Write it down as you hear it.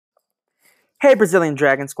Hey, Brazilian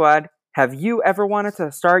Dragon Squad. Have you ever wanted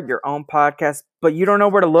to start your own podcast, but you don't know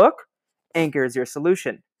where to look? Anchor is your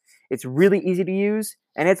solution. It's really easy to use,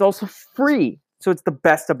 and it's also free, so it's the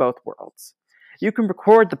best of both worlds. You can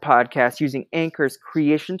record the podcast using Anchor's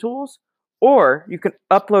creation tools, or you can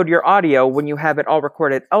upload your audio when you have it all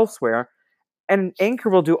recorded elsewhere, and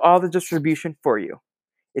Anchor will do all the distribution for you.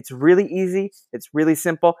 It's really easy, it's really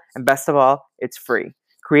simple, and best of all, it's free.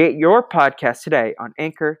 Create your podcast today on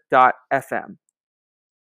anchor.fm.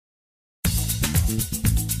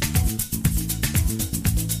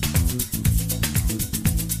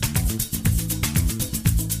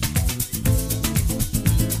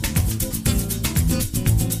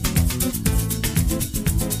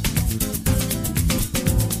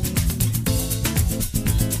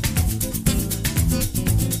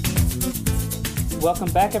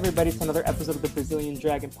 Welcome back, everybody, to another episode of the Brazilian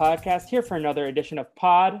Dragon Podcast, here for another edition of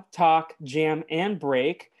Pod, Talk, Jam, and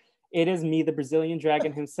Break. It is me, the Brazilian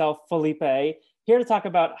Dragon himself, Felipe, here to talk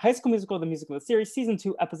about High School Musical, the musical series, Season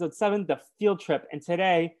 2, Episode 7, The Field Trip. And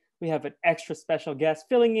today, we have an extra special guest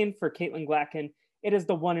filling in for Caitlin Glacken. It is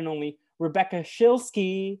the one and only Rebecca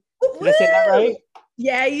Shilsky. Did I say that right?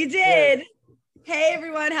 Yeah, you did. Yes. Hey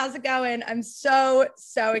everyone, how's it going? I'm so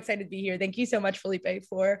excited to be here. Thank you so much, Felipe,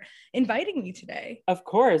 for inviting me today. Of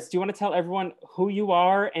course. Do you want to tell everyone who you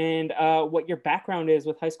are and what your background is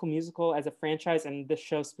with High School Musical as a franchise and this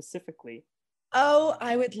show specifically? Oh,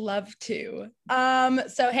 I would love to.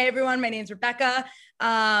 So hey everyone, my name's Rebecca.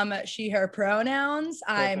 She, her pronouns.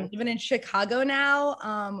 I'm living in Chicago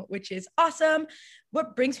now, which is awesome.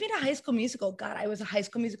 What brings me to High School Musical? God, I was a High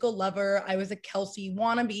School Musical lover. I was a Kelsey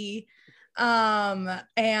wannabe.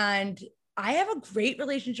 And I have a great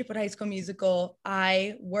relationship with High School Musical.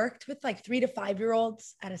 I worked with like 3 to 5 year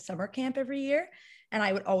olds at a summer camp every year, and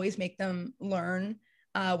I would always make them learn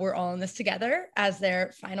We're All in This Together as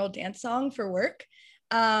their final dance song for work.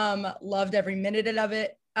 Loved every minute of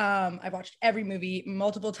it. I've watched every movie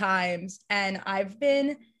multiple times, and I've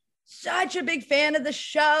been such a big fan of the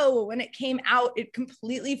show. When it came out, it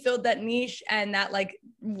completely filled that niche and that like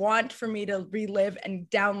want for me to relive and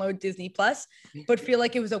download Disney Plus, but feel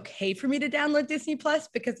like it was okay for me to download Disney Plus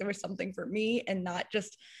because there was something for me and not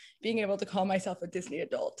just being able to call myself a Disney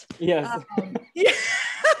adult. Yes. Yeah.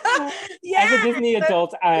 As a Disney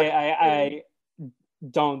adult, I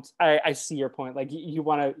see your point. Like you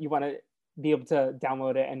want to be able to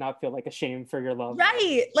download it and not feel like ashamed for your love.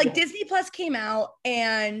 Right. Like Disney Plus came out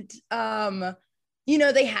and,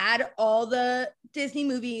 they had all the Disney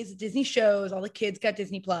movies, Disney shows, all the kids got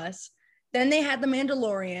Disney Plus. Then they had The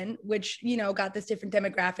Mandalorian, which, got this different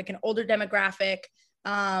demographic, an older demographic,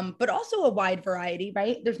 but also a wide variety,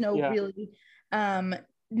 right? There's no really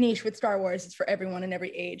niche with Star Wars. It's for everyone in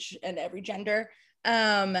every age and every gender.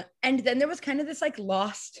 And then there was kind of this like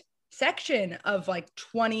lost section of like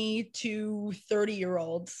 20 to 30 year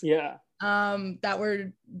olds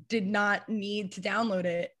that did not need to download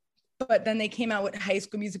it, but then they came out with High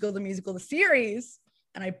School Musical, the series,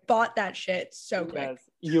 and I bought that shit so quick. Yes,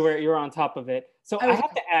 you were on top of it. So I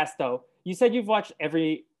have to ask though, you said you've watched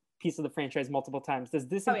every piece of the franchise multiple times. Does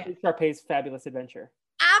this include Sharpay's Fabulous Adventure?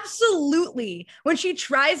 Absolutely. When she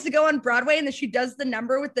tries to go on Broadway and then she does the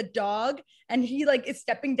number with the dog and he like is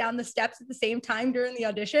stepping down the steps at the same time during the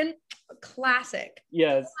audition. Classic.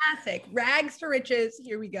 Yes. Classic. Rags to riches.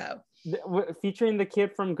 Here we go. Featuring the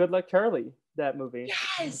kid from Good Luck Charlie, that movie.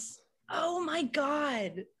 Yes. Oh my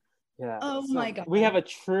God. Yeah. Oh my God. We have a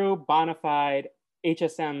true bona fide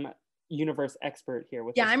HSM universe expert here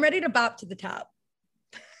with us. I'm ready to bop to the top.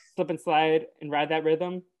 Slip and slide and ride that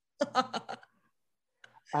rhythm.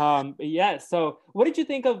 So what did you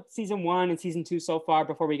think of season 1 and season 2 so far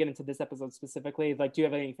before we get into this episode specifically? Like, do you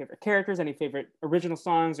have any favorite characters, any favorite original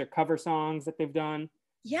songs or cover songs that they've done?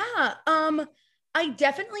 Yeah, I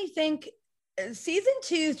definitely think season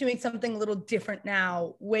 2 is doing something a little different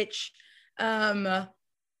now, which I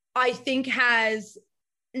think has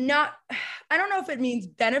not, I don't know if it means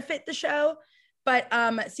benefit the show, but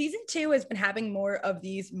season 2 has been having more of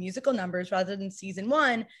these musical numbers rather than season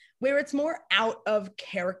 1, where it's more out of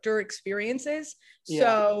character experiences. Yeah.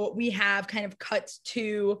 So we have kind of cuts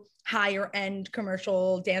to higher end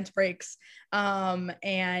commercial dance breaks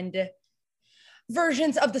and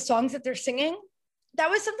versions of the songs that they're singing. That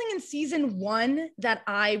was something in season 1 that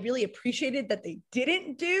I really appreciated that they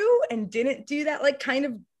didn't do that like kind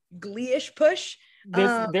of Glee-ish push.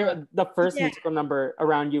 The first musical number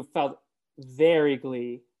around you felt very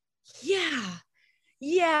Glee. Yeah.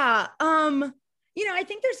 I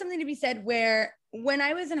think there's something to be said where when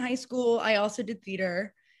I was in high school, I also did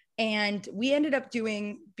theater and we ended up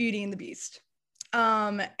doing Beauty and the Beast.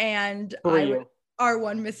 And Who are you? our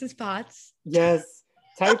one Mrs. Potts. Yes.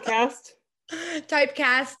 Typecast.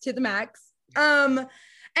 Typecast to the max. And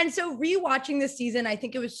so rewatching this season, I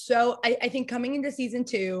think it was I think coming into season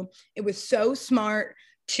 2, it was so smart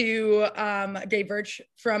to diverge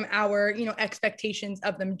from our, expectations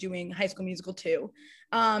of them doing High School Musical 2.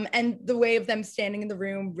 And the way of them standing in the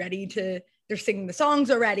room they're singing the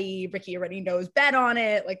songs already. Ricky already knows bet on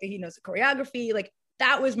it. Like he knows the choreography. Like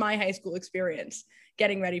that was my high school experience,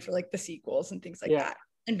 getting ready for like the sequels and things like that,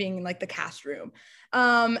 and being in like the cast room.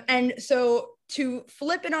 And so to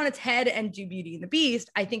flip it on its head and do Beauty and the Beast,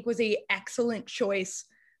 I think was a excellent choice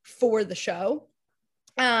for the show.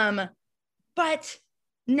 But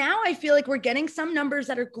now I feel like we're getting some numbers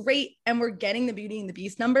that are great, and we're getting the Beauty and the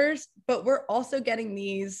Beast numbers, but we're also getting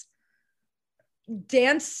these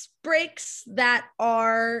dance breaks that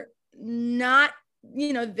are not,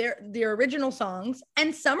 they're the original songs,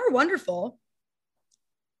 and some are wonderful,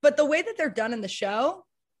 but the way that they're done in the show,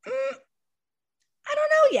 I don't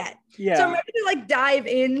know yet. Yeah. So I'm ready to like dive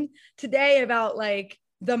in today about like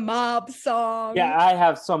the mob song. Yeah, I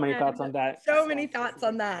have so many thoughts on that. So many thoughts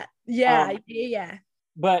on that. Yeah.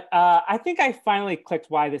 But I think I finally clicked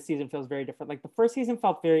why this season feels very different. Like the first season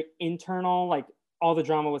felt very internal, like all the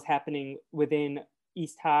drama was happening within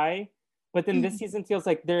East High. But then this season feels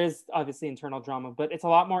like there is obviously internal drama, but it's a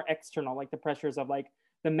lot more external, like the pressures of like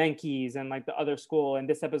the Menkeys and like the other school. And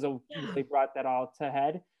this episode really brought that all to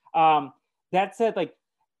head. That said, like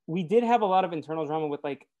we did have a lot of internal drama with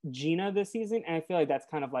like Gina this season, and I feel like that's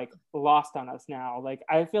kind of like lost on us now. Like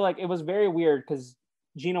I feel like it was very weird because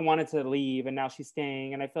Gina wanted to leave and now she's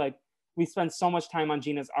staying, and I feel like we spent so much time on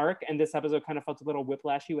Gina's arc, and this episode kind of felt a little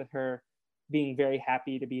whiplashy with her being very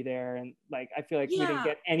happy to be there, and like I feel like we didn't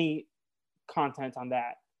get any content on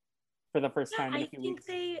that for the first time in a few weeks.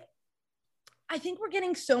 I think we're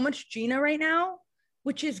getting so much Gina right now,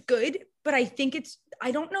 which is good, but I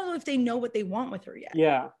don't know if they know what they want with her yet.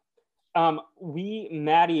 Yeah.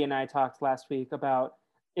 Maddie and I talked last week about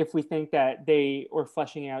if we think that they were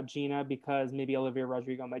fleshing out Gina because maybe Olivia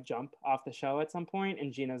Rodrigo might jump off the show at some point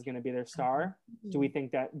and Gina's going to be their star. Do we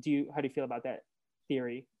think that, how do you feel about that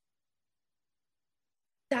theory?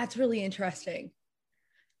 That's really interesting.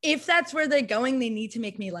 If that's where they're going, they need to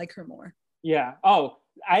make me like her more. Yeah. Oh,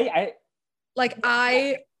 I think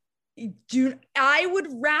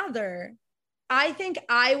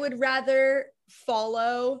I would rather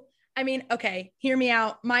follow. I mean, okay, hear me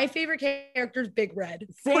out. My favorite character is Big Red.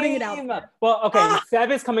 Same. Putting it out there. Well, okay,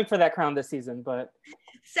 Seb is coming for that crown this season, but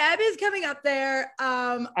Seb is coming up there.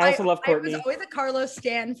 I also love Courtney. I was always a Carlos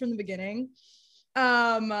stan from the beginning.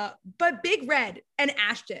 But Big Red and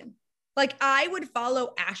Ashton. Like I would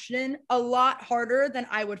follow Ashton a lot harder than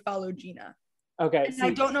I would follow Gina. Okay. I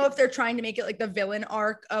don't know if they're trying to make it like the villain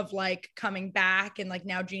arc of like coming back and like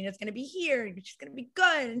now Gina's going to be here and she's going to be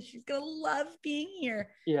good and she's going to love being here.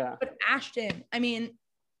 Yeah. But Ashton, I mean.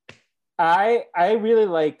 I really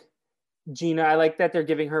like Gina. I like that they're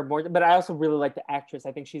giving her more, but I also really like the actress.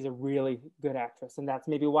 I think she's a really good actress, and that's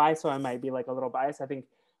maybe why. So I might be like a little biased. I think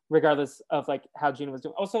regardless of like how Gina was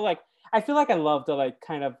doing. Also, like, I feel like I love the like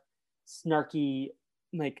kind of snarky,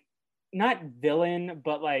 like not villain,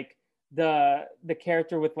 but like the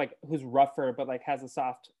character with like who's rougher but like has a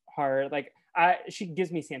soft heart. Like she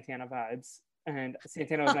gives me Santana vibes, and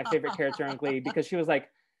Santana was my favorite character on Glee because she was like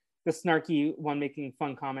the snarky one making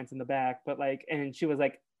fun comments in the back, but like, and she was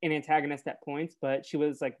like an antagonist at points, but she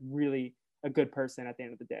was like really a good person at the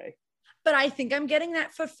end of the day. But I think I'm getting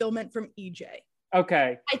that fulfillment from EJ.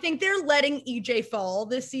 Okay. I think they're letting EJ fall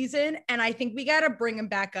this season, and I think we got to bring him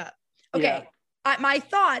back up. Okay. Yeah. My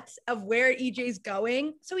thoughts of where EJ's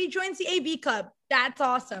going. So he joins the AV club. That's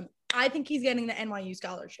awesome. I think he's getting the NYU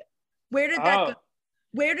scholarship. Where did that go?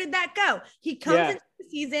 Where did that go? He comes into the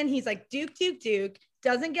season. He's like, Duke,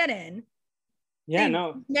 doesn't get in. Yeah,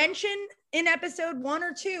 they mention in episode 1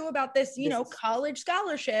 or 2 about this, college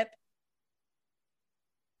scholarship.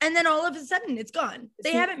 And then all of a sudden it's gone.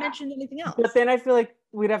 They haven't mentioned anything else. But then I feel like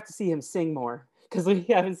we'd have to see him sing more because we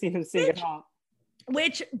haven't seen him sing at all.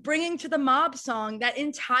 Which, bringing to the mob song, that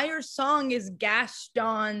entire song is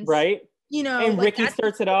Gaston's. Right. And like Ricky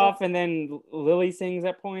starts it off, and then Lily sings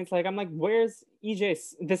at points. Like, I'm like, where's EJ?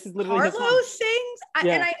 This is literally Carlos sings.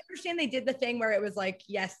 And I understand they did the thing where it was like,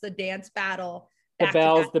 yes, the dance battle. The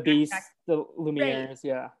bells, the beasts, the Lumieres, right.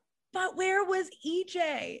 Yeah. But where was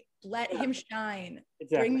EJ? Let him shine.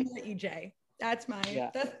 Exactly. Bring more EJ. That's my.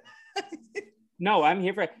 Yeah. No, I'm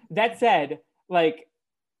here for it. That said, like,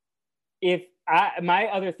 my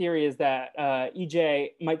other theory is that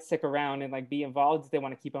EJ might stick around and like be involved if they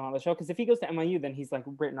want to keep him on the show. Because if he goes to NYU, then he's like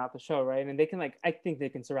written out the show, right? And they can I think they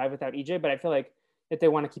can survive without EJ. But I feel like if they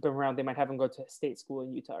want to keep him around, they might have him go to state school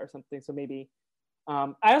in Utah or something. So maybe.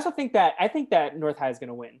 I also think that North High is going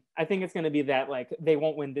to win. I think it's going to be that like they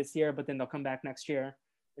won't win this year, but then they'll come back next year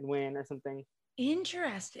and win or something.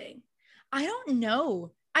 Interesting. I don't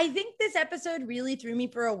know. I think this episode really threw me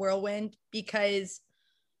for a whirlwind because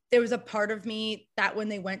there was a part of me that when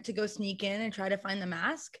they went to go sneak in and try to find the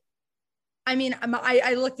mask, I mean,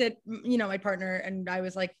 I looked at, my partner and I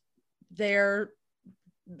was like, they're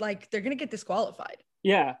going to get disqualified.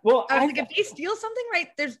 Yeah. Well, I was like, if they steal something, right,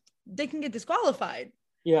 they can get disqualified.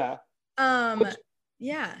 Yeah.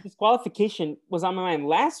 Yeah. Disqualification was on my mind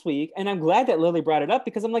last week, and I'm glad that Lily brought it up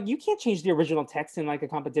because I'm like, you can't change the original text in like a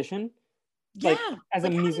competition. Like as a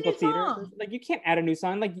musical theater, like you can't add a new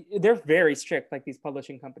song. Like they're very strict, like these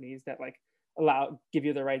publishing companies that like give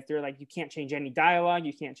you the rights. They're like, you can't change any dialogue.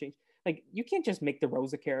 You can't just make the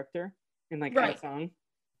Rose a character and like add a song.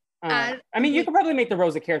 I mean, you could probably make the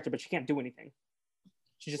Rose a character, but she can't do anything.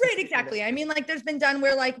 Right, exactly. I mean, like there's been done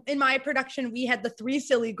where like in my production, we had the 3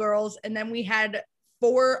 silly girls and then we had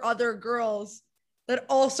 4 other girls that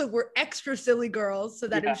also were extra silly girls. So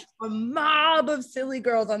that it was just a mob of silly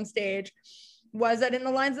girls on stage. Was that in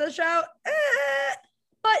the lines of the show?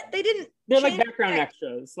 But they didn't. They're like background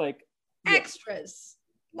extras, like extras.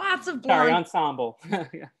 Lots of blonde. Sorry, ensemble.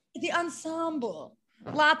 Yeah. The ensemble.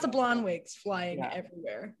 Lots of blonde wigs flying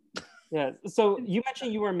everywhere. Yeah. So you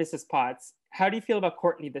mentioned you were Mrs. Potts. How do you feel about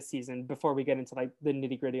Courtney this season before we get into like the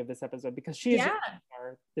nitty gritty of this episode? Because she is a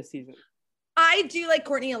star this season. I do like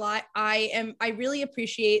Courtney a lot. I really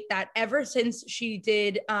appreciate that ever since she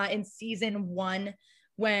did in season 1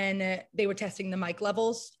 when they were testing the mic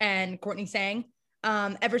levels and Courtney sang.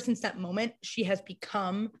 Ever since that moment, she has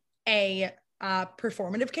become a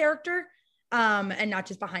performative character and not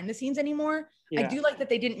just behind the scenes anymore. Yeah. I do like that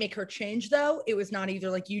they didn't make her change though. It was not either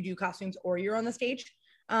like you do costumes or you're on the stage.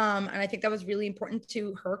 And I think that was really important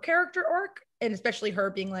to her character arc, and especially her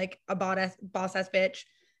being like a boss ass bitch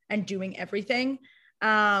and doing everything.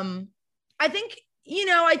 I think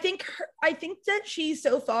that she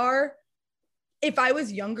so far, if I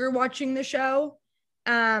was younger watching the show,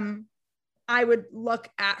 I would look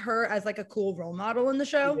at her as like a cool role model in the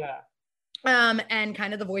show. Yeah. And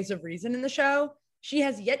kind of the voice of reason in the show. She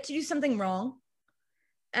has yet to do something wrong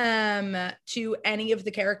to any of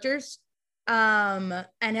the characters. And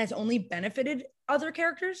has only benefited other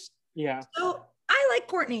characters. Yeah. So I like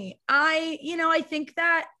Courtney. I think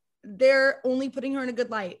that they're only putting her in a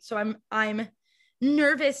good light. So I'm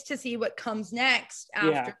nervous to see what comes next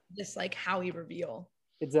after this like Howie reveal.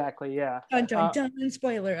 Exactly. Yeah. Dun, dun, dun,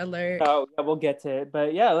 spoiler alert. Oh, yeah, we'll get to it.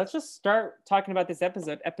 But yeah, let's just start talking about this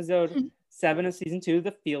episode. Episode 7 of season 2,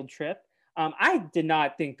 the field trip. I did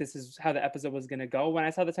not think this is how the episode was going to go. When I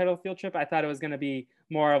saw the title of field trip, I thought it was going to be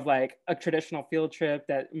more of like a traditional field trip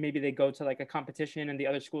that maybe they go to like a competition and the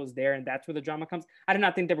other school is there and that's where the drama comes. I did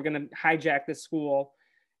not think they were going to hijack the school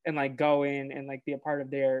and like go in and like be a part of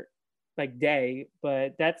their like day.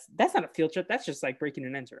 But that's not a field trip. That's just like breaking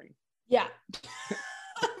and entering. Yeah,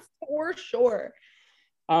 for sure.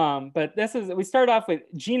 But we start off with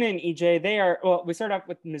Gina and EJ. We start off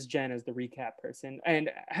with Ms. Jen as the recap person. And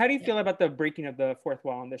how do you feel about the breaking of the fourth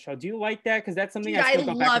wall on the show? Do you like that? Because that's something I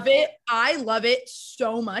love it. I love it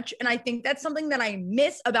so much. And I think that's something that I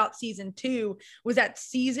miss about season 2 was that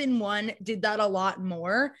season 1 did that a lot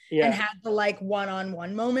more and had the like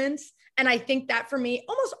one-on-one moments. And I think that for me,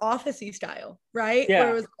 almost Office-y style, right? Yeah.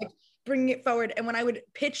 Where it was like bringing it forward. And when I would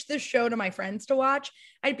pitch this show to my friends to watch,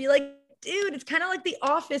 I'd be like, dude, it's kind of like The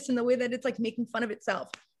Office in the way that it's like making fun of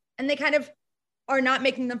itself. And they kind of are not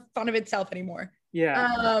making the fun of itself anymore.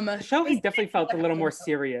 Yeah. The show has definitely felt a little more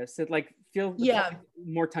serious. It like feels like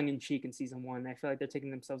more tongue-in-cheek in season 1. I feel like they're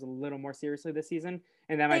taking themselves a little more seriously this season.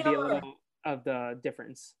 And that might be a little of the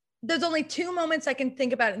difference. There's only 2 moments I can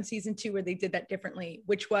think about in season 2 where they did that differently,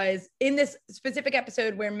 which was in this specific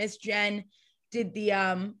episode where Miss Jen did the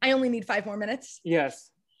I only need 5 more minutes.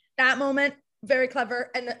 Yes. That moment, very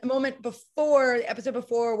clever. And the moment before, the episode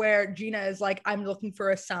before, where Gina is like, I'm looking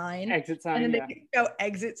for a sign. Exit sign. And then they go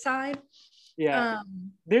exit sign. Yeah.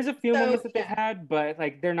 There's a few moments that they've had, but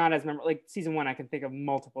like they're not as memorable. Like season 1, I can think of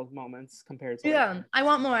multiple moments compared to. Yeah, I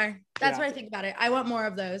want more. That's what I think about it. I want more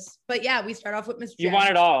of those. But yeah, we start off with Miss Jen. You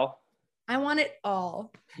want it all. I want it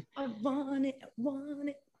all. I want it, want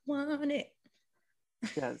it, want it.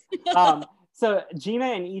 Yes. So Gina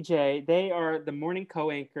and EJ, they are the morning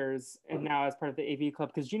co-anchors and now as part of the AV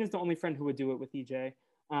club because Gina's the only friend who would do it with EJ.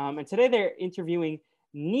 And today they're interviewing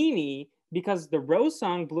Nene because the Rose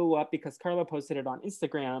song blew up because Carla posted it on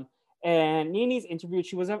Instagram. And Nene's interviewed.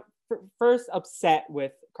 She was first upset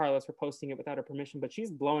with Carlos for posting it without her permission, but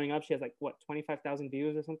she's blowing up. She has like what 25,000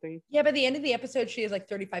 views or something. Yeah, by the end of the episode, she has like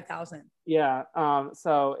 35,000. Yeah.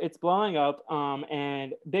 So it's blowing up.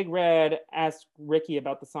 And Big Red asked Ricky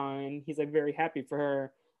about the song, and he's like very happy for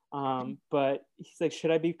her. But he's like,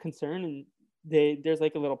 should I be concerned? And there's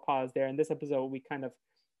like a little pause there. In this episode, we kind of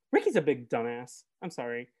Ricky's a big dumbass. I'm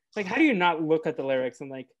sorry. Like, how do you not look at the lyrics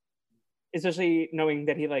and like, especially knowing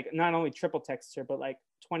that he like not only triple texts her, but like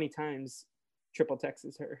 20 times triple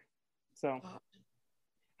texts her. So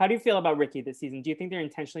how do you feel about Ricky this season? Do you think they're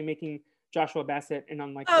intentionally making Joshua Bassett an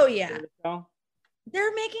unlikely? Oh yeah,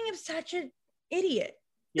 they're making him such an idiot.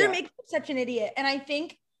 They're making him such an idiot, and I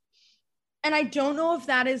think, and I don't know if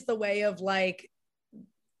that is the way of like,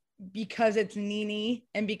 because it's Nene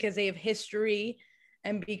and because they have history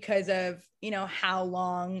and because of, you know, how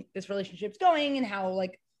long this relationship's going and how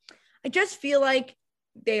like, I just feel like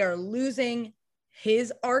they are losing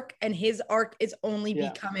his arc, and his arc is only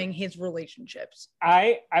becoming his relationships.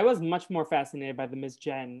 I was much more fascinated by the Miss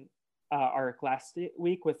Jen arc last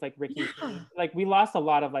week with like Ricky. Like we lost a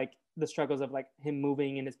lot of like the struggles of like him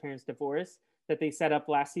moving and his parents' divorce that they set up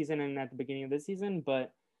last season and at the beginning of this season.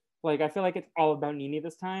 But like I feel like it's all about Nene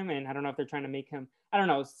this time, and I don't know if they're trying to make him. I don't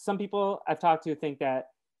know. Some people I've talked to think that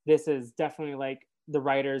this is definitely like the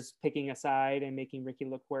writers picking a side and making Ricky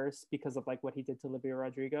look worse because of like what he did to Olivia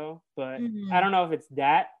Rodrigo. But I don't know if it's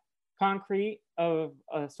that concrete of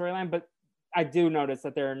a storyline, but I do notice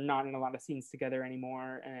that they're not in a lot of scenes together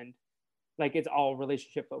anymore, and like it's all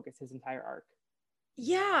relationship focused his entire arc.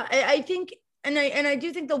 Yeah, I think, and I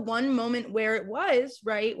do think the one moment where it was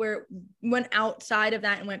right, where it went outside of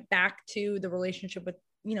that and went back to the relationship with,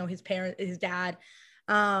 you know, his parent, his dad,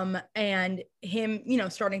 and him, you know,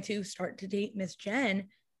 starting to date Miss Jen,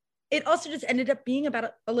 it also just ended up being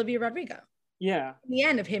about Olivia Rodrigo. Yeah. In the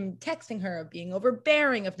end, of him texting her, of being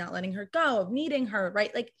overbearing, of not letting her go, of needing her,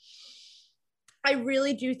 right? Like, I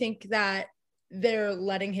really do think that they're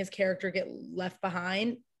letting his character get left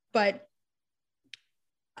behind, but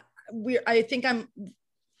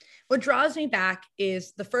what draws me back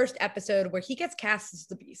is the first episode where he gets cast as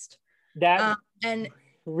the Beast. That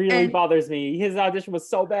really bothers me. His audition was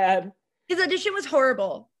so bad. His audition was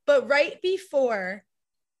horrible, but right before,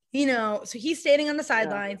 you know, so he's standing on the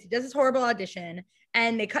sidelines, he does this horrible audition,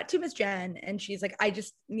 and they cut to Miss Jen, and she's like, I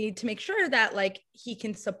just need to make sure that like he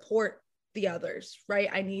can support the others, right?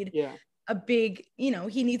 I need a big, you know,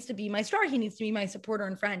 he needs to be my star, he needs to be my supporter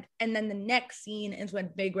and friend. And then the next scene is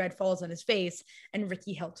when Big Red falls on his face and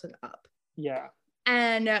Ricky helps it up. Yeah.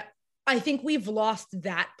 And I think we've lost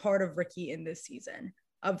that part of Ricky in this season,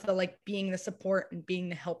 of the like being the support and being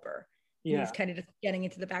the helper. Yeah. He's kind of just getting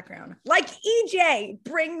into the background. Like EJ,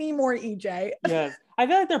 bring me more EJ. Yes. I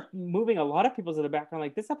feel like they're moving a lot of people to the background.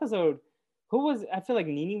 Like this episode, I feel like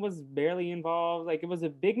Nene was barely involved. Like it was a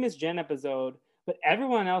big Miss Jen episode, but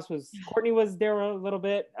everyone else Courtney was there a little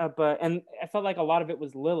bit, and I felt like a lot of it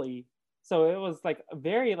was Lily. So it was like a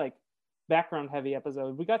very like background heavy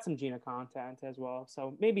episode. We got some Gina content as well.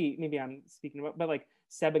 So maybe I'm speaking about, but like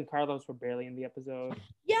Seb and Carlos were barely in the episode.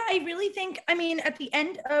 Yeah, I really think, I mean, at the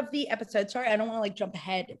end of the episode, sorry, I don't want to like jump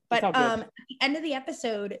ahead, but at the end of the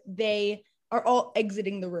episode, they are all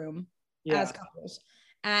exiting the room as couples.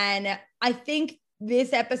 And I think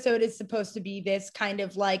this episode is supposed to be this kind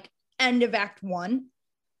of like end of act one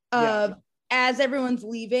of as everyone's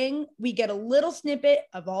leaving, we get a little snippet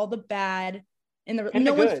of all the bad and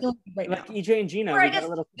no one's feeling right like now. EJ and Gina, we got a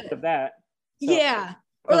little snippet of that. So,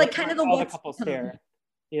 or like kind of all the couples there.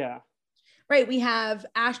 Yeah. Right. We have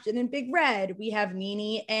Ashton and Big Red. We have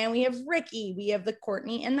Nene and we have Ricky. We have the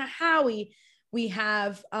Courtney and the Howie. We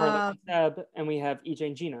have Seb and we have EJ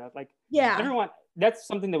and Gina. Like everyone. That's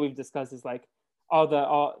something that we've discussed. Is like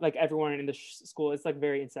like everyone in the school is like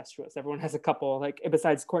very incestuous. Everyone has a couple. Like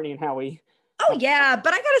besides Courtney and Howie. Oh yeah,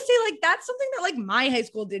 but I gotta say, like that's something that like my high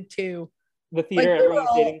school did too. The theater.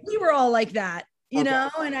 Like, we were all like that, you know.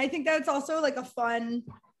 And I think that's also like a fun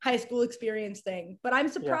high school experience thing, but I'm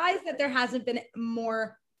surprised that there hasn't been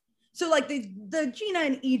more. So like the Gina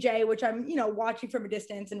and EJ, which I'm, you know, watching from a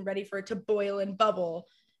distance and ready for it to boil and bubble.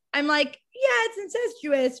 I'm like, yeah, it's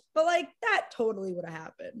incestuous, but like that totally would have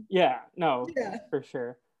happened. Yeah, no, for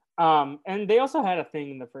sure. And they also had a thing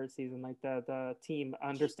in the first season, like the team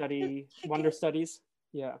understudy wonder studies.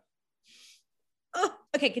 Yeah. Oh,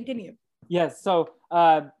 okay, continue. Yes. So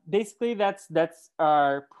basically that's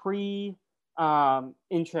our pre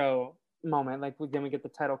intro moment. Like then we get the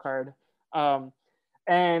title card,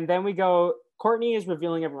 and then we go. Courtney is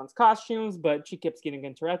revealing everyone's costumes, but she keeps getting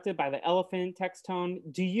interrupted by the elephant text tone.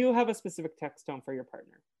 Do you have a specific text tone for your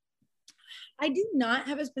partner? I do not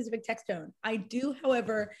have a specific text tone. I do,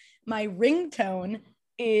 however, my ringtone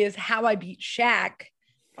is How I Beat Shaq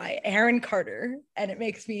by Aaron Carter. And it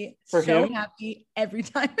makes me For so him? happy every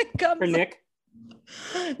time it comes. For Nick?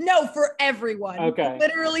 No, for everyone. Okay.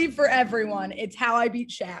 Literally for everyone. It's How I Beat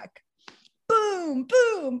Shaq. Boom,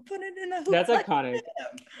 boom, put it in a hoop. That's iconic.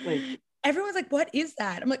 Like, everyone's like, what is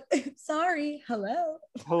that? I'm like, sorry, hello.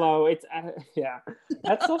 Hello. It's yeah.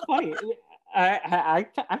 That's so funny. I'm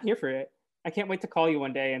here for it. I can't wait to call you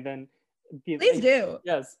one day and then please do.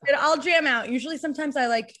 Yes. And I'll jam out. Usually sometimes I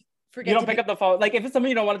like forget. You don't pick up the phone. Like if it's someone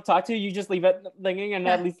you don't want to talk to, you just leave it ringing and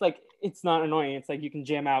at least like it's not annoying. It's like you can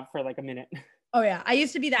jam out for like a minute. Oh yeah. I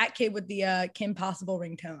used to be that kid with the Kim Possible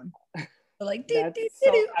ringtone. So like that's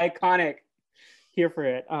so iconic. Here for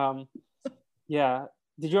it. Yeah.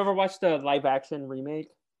 Did you ever watch the live action remake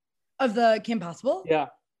of the Kim Possible? Yeah.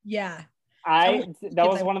 Yeah. That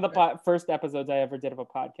was one of the first episodes I ever did of a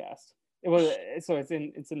podcast. It was so it's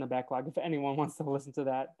in the backlog if anyone wants to listen to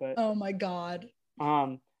that. But oh my god.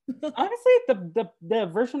 Honestly, the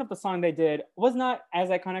version of the song they did was not as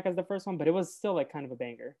iconic as the first one, but it was still like kind of a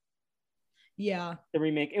banger. Yeah. The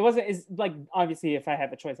remake, it wasn't is like obviously if I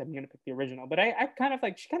have a choice, I'm gonna pick the original. But I kind of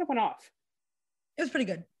like she kind of went off. It was pretty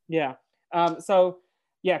good. Yeah. So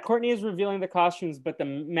yeah, Courtney is revealing the costumes, but the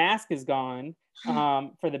mask is gone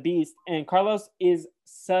for the Beast, and Carlos is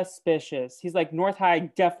suspicious. He's like, North High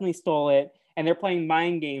definitely stole it, and they're playing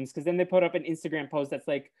mind games because then they put up an Instagram post that's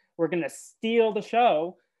like, we're gonna steal the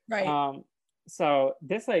show. Right. So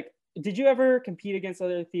this like, did you ever compete against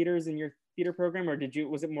other theaters in your theater program, or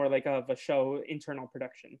was it more like of a show internal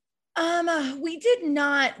production? We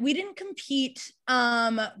didn't compete.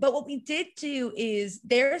 But what we did do is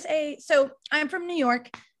so I'm from New York,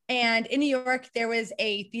 and in New York, there was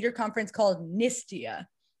a theater conference called NISTIA,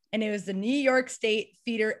 and it was the New York State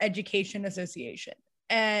Theater Education Association.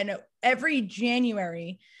 And every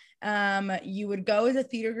January, you would go as a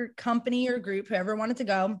theater company or group, whoever wanted to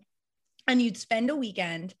go, and you'd spend a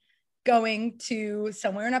weekend going to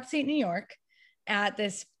somewhere in upstate New York at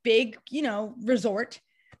this big, resort.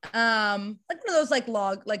 Like one of those like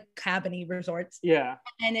log like cabiny resorts. Yeah.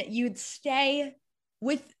 And you'd stay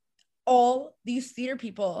with all these theater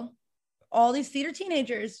people, all these theater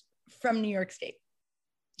teenagers from New York State.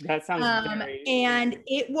 That sounds very and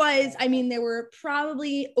it was, there were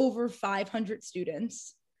probably over 500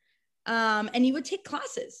 students. And you would take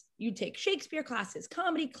classes. You'd take Shakespeare classes,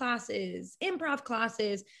 comedy classes, improv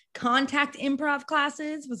classes, contact improv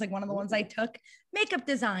classes was like one of the ones I took, makeup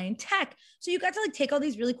design, tech. So you got to like take all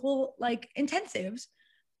these really cool like intensives,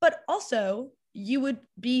 but also you would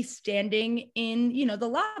be standing in, the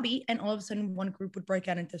lobby, and all of a sudden one group would break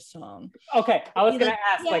out into song. Okay. I was going to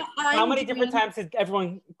ask, how many different times did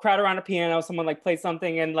everyone crowd around a piano, someone like play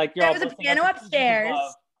something and like you're all there was a piano upstairs.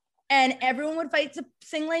 And everyone would fight to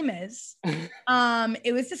sing Les Mis.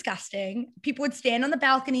 It was disgusting. People would stand on the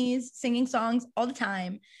balconies singing songs all the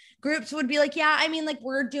time. Groups would be like,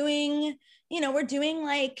 we're doing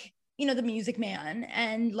the Music Man.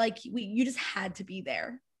 And like, you just had to be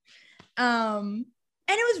there. And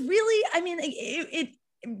it was really, it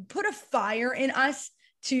put a fire in us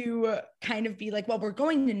to kind of be like, well, we're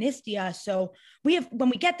going to NISTIA. So when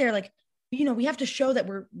we get there, like, we have to show that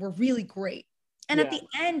we're really great. And at the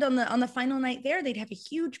end, on the final night there, they'd have a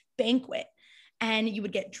huge banquet, and you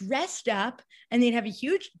would get dressed up, and they'd have a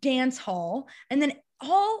huge dance hall, and then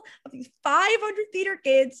all of these 500 theater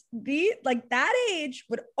kids, like that age,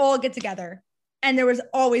 would all get together, and there was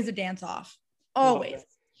always a dance off. Always.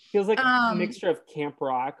 Feels like a mixture of camp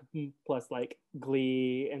rock plus like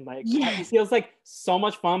Glee, and like it feels like so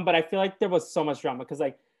much fun, but I feel like there was so much drama because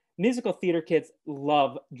like musical theater kids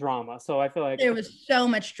love drama, so I feel like there was so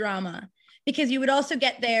much drama. Because you would also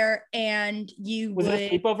get there and was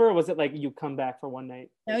it a sleepover, or was it like you come back for one night?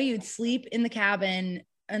 No, you'd sleep in the cabin,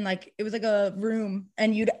 and like it was like a room,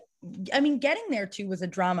 and getting there too was a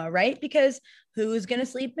drama, right? Because who's gonna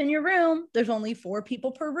sleep in your room? There's only 4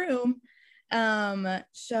 people per room.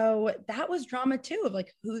 So that was drama too, of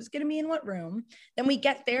like who's gonna be in what room. Then we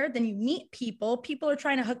get there, then you meet people. People are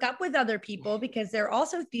trying to hook up with other people because they're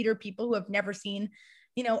also theater people who have never seen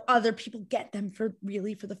other people get them for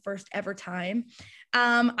the first ever time.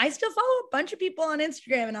 I still follow a bunch of people on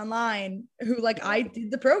Instagram and online who like I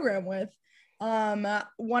did the program with.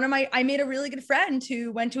 I made a really good friend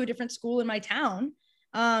who went to a different school in my town.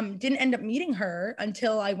 Didn't end up meeting her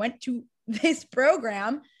until I went to this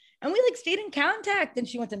program, and we like stayed in contact, and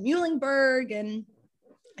she went to Muhlenberg and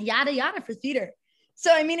yada yada for theater.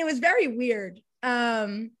 So it was very weird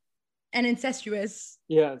and incestuous.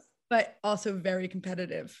 Yes. But also very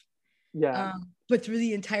competitive. Yeah. But through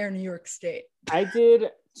the entire New York state. I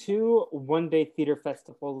did 2 one-day theater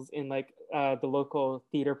festivals in like the local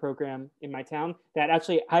theater program in my town that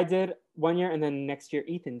actually I did one year, and then next year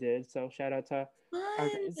Ethan did. So shout out to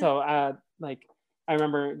like I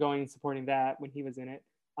remember going and supporting that when he was in it.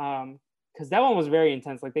 Because that one was very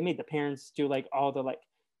intense. Like they made the parents do like all the like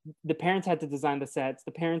the parents had to design the sets,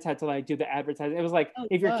 the parents had to like do the advertising. It was like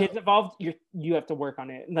if your kid's involved, you have to work on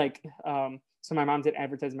it. Like so my mom did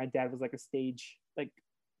advertising, my dad was like a stage like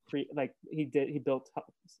he built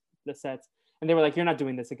the sets, and they were like, you're not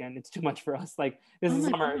doing this again, it's too much for us. Like this is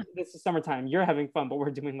summer, this is summertime, you're having fun, but we're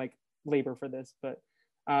doing like labor for this. But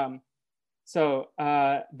so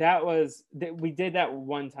that was we did that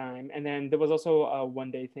one time, and then there was also a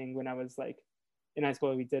one day thing when I was like in high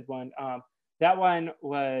school. We did one. That one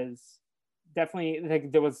was definitely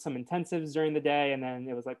like there was some intensives during the day, and then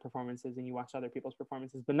it was like performances, and you watch other people's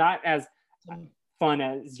performances, but not as fun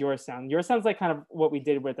as yours sound. Yours sounds like kind of what we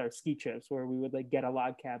did with our ski trips, where we would like get a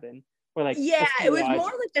log cabin or like it was more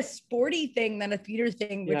like a sporty thing than a theater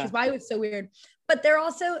thing, which is why it was so weird. But they're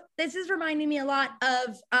also, this is reminding me a lot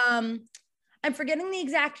of I'm forgetting the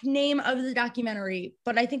exact name of the documentary,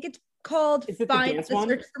 but I think it's called Find the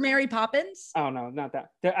Search for Mary Poppins. Oh no, not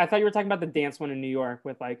that. I thought you were talking about the dance one in New York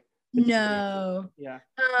with like no. Yeah.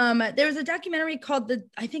 There was a documentary called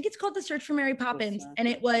I think it's called The Search for Mary Poppins, and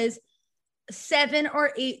it was 7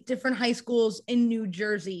 or 8 different high schools in New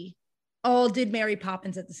Jersey all did Mary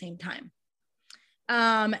Poppins at the same time.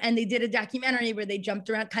 And they did a documentary where they jumped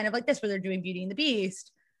around kind of like this, where they're doing Beauty and the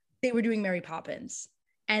Beast. They were doing Mary Poppins,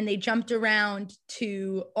 and they jumped around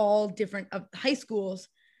to all different high schools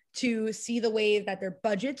to see the way that their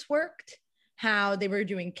budgets worked, how they were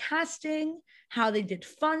doing casting, how they did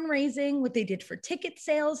fundraising, what they did for ticket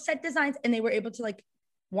sales, set designs, and they were able to like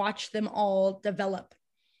watch them all develop.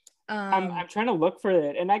 I'm trying to look for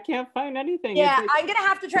it, and I can't find anything. Yeah, like, I'm gonna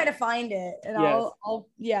have to try to find it, and I'll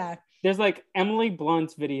There's like Emily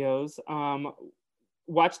Blunt's videos.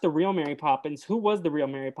 Watch the real Mary Poppins. Who was the real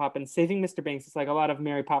Mary Poppins? Saving Mr. Banks. It's like a lot of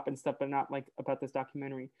Mary Poppins stuff, but not like about this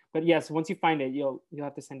documentary. But yes, once you find it, you'll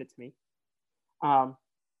have to send it to me. But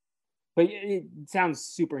it sounds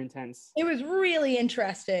super intense. It was really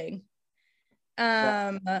interesting.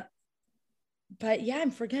 But yeah,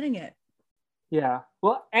 I'm forgetting it. Yeah.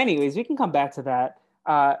 Well, anyways, we can come back to that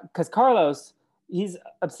because Carlos, he's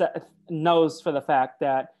upset, knows for the fact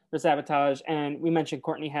that there's sabotage, and we mentioned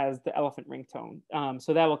Courtney has the elephant ringtone,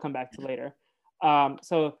 so that will come back to later.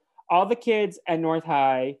 So all the kids at North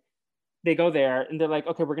High, they go there, and they're like,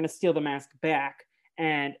 okay, we're gonna steal the mask back,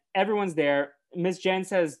 and everyone's there. Miss Jen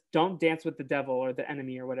says, don't dance with the devil or the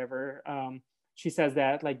enemy or whatever. She says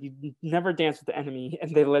that, like, you never dance with the enemy,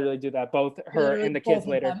 and they literally do that, both her and the kids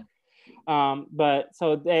later. But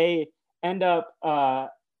so they end up I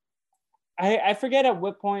forget at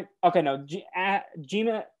what point. Okay, no,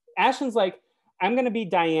 Gina Ashton's like, I'm gonna be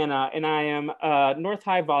Diana, and I am a North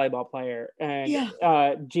High volleyball player, and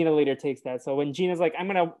Gina later takes that. So when Gina's like, I'm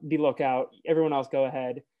gonna be lookout, everyone else go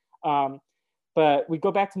ahead. But we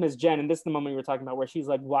go back to Miss Jen, and this is the moment we were talking about, where she's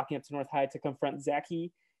like walking up to North High to confront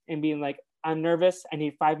Zachy and being like, I'm nervous, I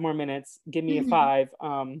need 5 more minutes, give me a 5.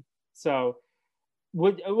 So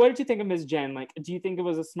what did you think of Miss Jen? Like, do you think it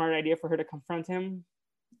was a smart idea for her to confront him?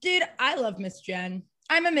 Dude, I love Miss Jen.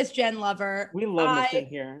 I'm a Miss Jen lover. We love Miss Jen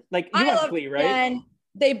here. Like, you love Glee, right? Jen.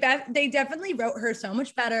 They definitely wrote her so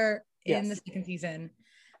much better in the second season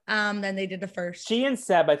than they did the first. She and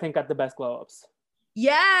Seb, I think, got the best glow ups.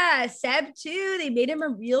 Yeah, Seb too. They made him a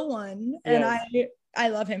real one, and I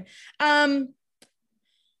love him. I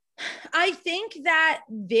think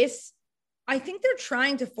they're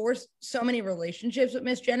trying to force so many relationships with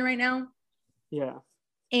Miss Jen right now. Yeah.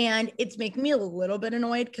 And it's making me a little bit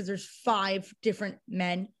annoyed because there's 5 different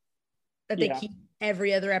men that they keep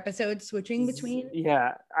every other episode switching between.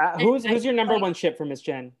 Yeah. Who's your number one ship for Miss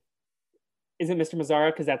Jen? Is it Mr.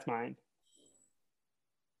 Mazzara? Because that's mine.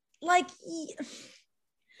 Like,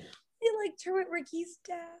 I liked her with Ricky's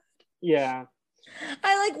dad. Yeah.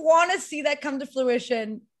 I like want to see that come to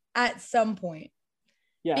fruition at some point.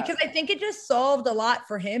 Yeah. Because I think it just solved a lot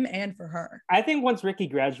for him and for her. I think once Ricky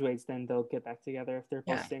graduates, then they'll get back together if they're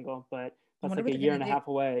both single. But that's like a year and a half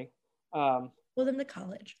away. Pull them to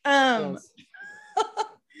college.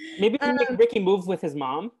 Maybe we make Ricky move with his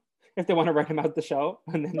mom if they want to write him out the show.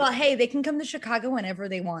 And then, well, hey, they can come to Chicago whenever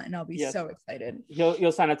they want, and I'll be so excited.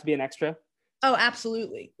 You'll sign up to be an extra? Oh,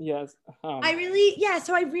 absolutely. Yes. So I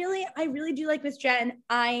really do like Miss Jen.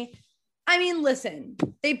 I mean, listen,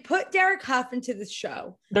 they put Derek Huff into this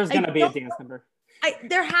show. There's going to be a dance number.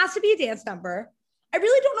 There has to be a dance number. I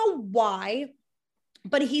really don't know why.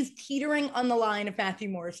 but he's teetering on the line of Matthew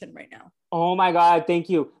Morrison right now. Oh my God, thank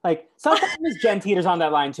you. Like sometimes Jen teeters on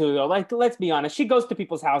that line too, though. Like, let's be honest. She goes to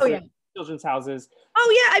people's houses, children's houses.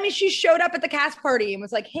 Oh yeah, I mean, she showed up at the cast party and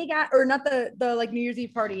was like, "Hey, guys," or not the like New Year's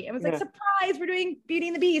Eve party, and was like, "Surprise, we're doing Beauty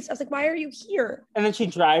and the Beast." I was like, "Why are you here?" And then she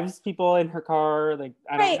drives people in her car, like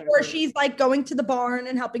or she's like going to the barn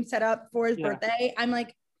and helping set up for his birthday. I'm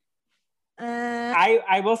like,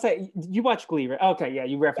 I will say, you watch Glee, right? Okay, yeah,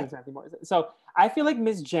 you referenced Matthew Morrison. So I feel like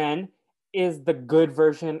Miss Jen is the good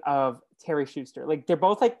version of Terry Schuster. Like they're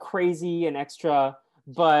both like crazy and extra,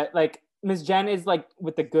 but like Miss Jen is like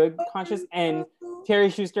with the good conscious, and Terry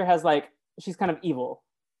Schuster has like, she's kind of evil.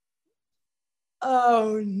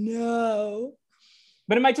 Oh no.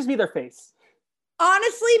 But it might just be their face.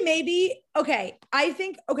 Honestly, maybe. Okay. I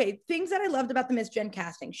think, things that I loved about the Miss Jen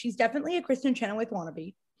casting. She's definitely a Kristen Chenoweth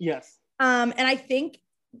wannabe. Yes. And I think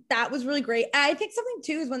that was really great. I think something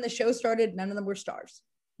too is when the show started, none of them were stars.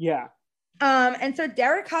 Yeah. And so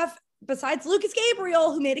Derek Huff, besides Lucas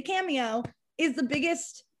Gabriel, who made a cameo, is the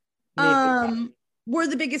biggest, were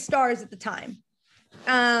the biggest stars at the time.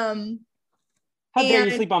 How dare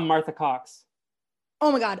you sleep on Martha Cox?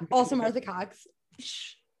 Oh my God. Also Martha Cox.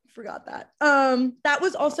 Forgot that. That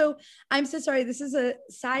was also, I'm so sorry. This is a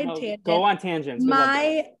side tangent. Go on tangents.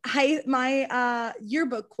 My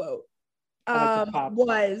yearbook quote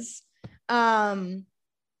was, look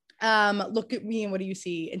at me and what do you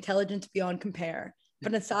see? Intelligence beyond compare.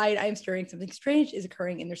 But inside I'm stirring, something strange is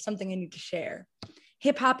occurring and there's something I need to share.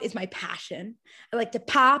 Hip hop is my passion. I like to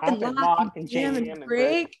pop and lock and jam and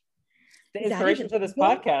break. The inspiration for this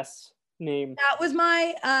podcast name. That was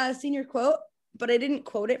my senior quote, but I didn't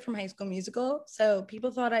quote it from High School Musical. So people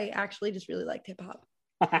thought I actually just really liked hip hop.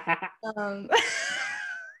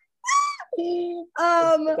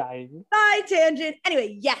 Side tangent.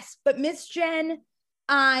 Anyway, yes, but Miss Jen,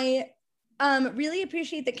 I really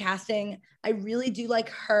appreciate the casting. I really do like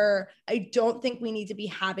her. I don't think we need to be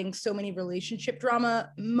having so many relationship drama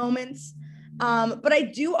moments. But I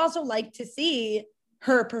do also like to see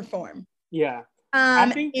her perform. Yeah. I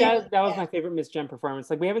think that was my favorite Miss Jen performance.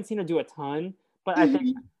 Like we haven't seen her do a ton, but I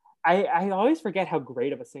think I always forget how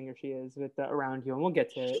great of a singer she is with the Around You, and we'll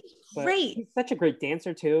get to it. But great. She's such a great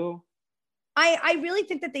dancer too. I really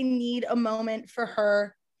think that they need a moment for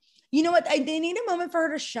her. You know what? They need a moment for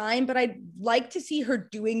her to shine, but I'd like to see her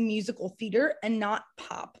doing musical theater and not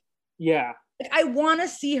pop. Yeah. Like, I want to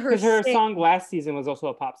see her. Because her song last season was also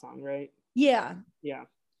a pop song, right? Yeah. Yeah.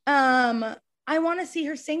 I want to see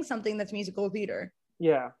her sing something that's musical theater.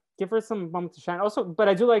 Yeah. Give her some moment to shine. Also, but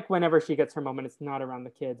I do like whenever she gets her moment, it's not around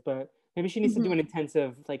the kids, but maybe she needs to do an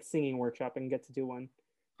intensive like singing workshop and get to do one.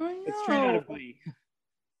 I know. It's straight out of Glee.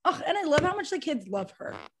 Oh, and I love how much the kids love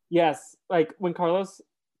her. Yes. Like when Carlos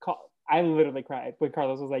I literally cried when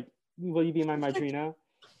Carlos was like, "Will you be my madrina?"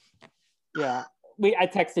 Yeah. I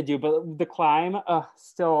texted you, but the climb,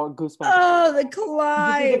 still goosebumps. Oh, the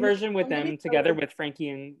climb. Did you see the version with them together with Frankie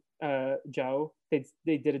and Joe? They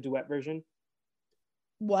did a duet version.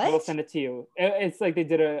 What? I will send it to you. It's like they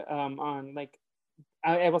did a on like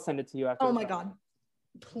I will send it to you after. Oh my God.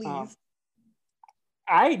 Please.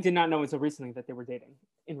 I did not know until recently that they were dating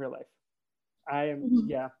in real life.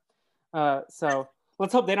 Yeah. So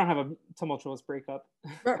let's hope they don't have a tumultuous breakup.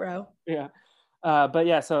 Ruh-roh. Yeah. But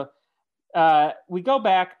yeah, so we go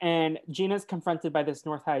back and Gina's confronted by this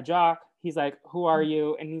North High jock. He's like, "Who are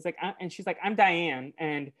you?" And he's like, and she's like, "I'm Diane."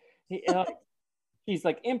 And she's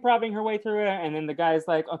like improving her way through it. And then the guy's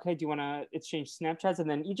like, "Okay, do you want to exchange Snapchats?" And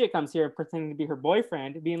then EJ comes here pretending to be her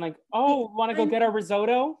boyfriend, being like, "Oh, want to go get our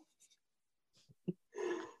risotto?"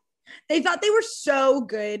 They thought they were so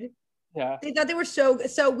good. Yeah. They thought they were so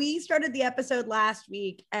we started the episode last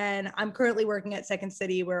week and I'm currently working at Second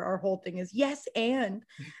City where our whole thing is yes and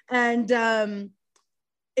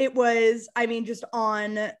it was, I mean, just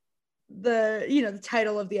on the, the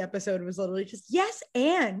title of the episode was literally just yes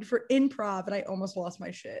and for improv, and I almost lost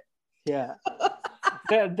my shit. Yeah.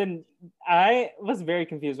 Then I was very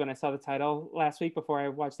confused when I saw the title last week before I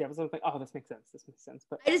watched the episode. I was like, "Oh, this makes sense."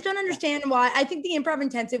 But I just don't understand why. I think the improv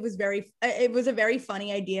intensive was it was a very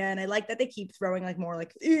funny idea, and I like that they keep throwing like more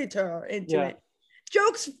like theater into it.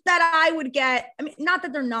 Jokes that I would get. I mean, not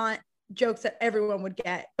that they're not jokes that everyone would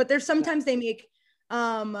get, but there's sometimes they make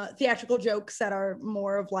theatrical jokes that are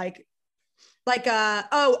more of like like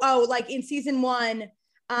in season 1,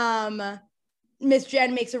 Miss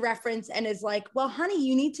Jen makes a reference and is like, "Well, honey,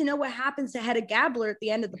 you need to know what happens to Hedda Gabler at the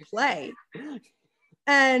end of the play."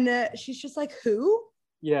 And she's just like, "Who?"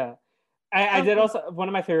 Yeah. I did also, one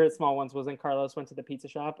of my favorite small ones was when Carlos went to the pizza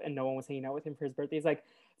shop and no one was hanging out with him for his birthday. He's like,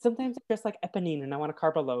 "Sometimes I'm just like Eponine and I want to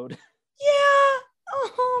carb a load." Yeah.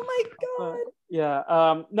 Oh my But, god.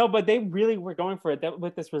 yeah. No, but they really were going for it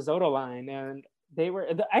with this risotto line, and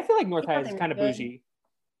I feel like North High is kind of bougie.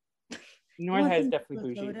 North High is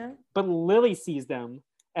definitely bougie. But Lily sees them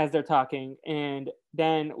as they're talking, and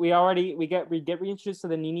then we get reintroduced to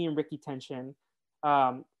the Nene and Ricky tension.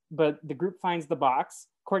 But the group finds the box.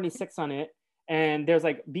 Courtney sits on it, and there's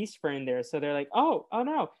like Beast Friend there, so they're like, oh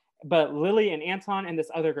no. But Lily and Anton and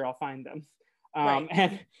this other girl find them, Right.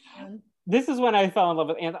 and this is when I fell in love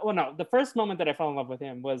with Anton. Well, no, the first moment that I fell in love with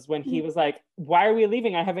him was when he was like, "Why are we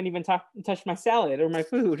leaving? I haven't even touched my salad or my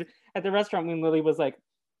food at the restaurant." When Lily was like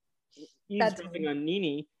eavesdropping on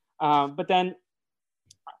Nene, but then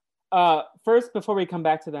first before we come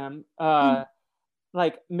back to them,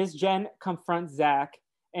 like Miss Jen confronts Zach,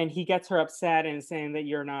 and he gets her upset and saying that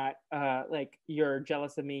you're not like you're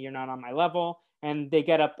jealous of me, you're not on my level, and they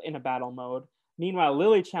get up in a battle mode. Meanwhile,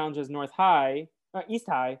 Lily challenges East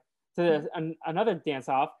High to another dance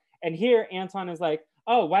off, and here Anton is like,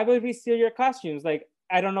 oh, why would we steal your costumes? Like,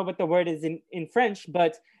 I don't know what the word is in French,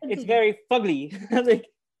 but it's very fugly. Like,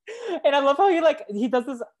 and I love how he does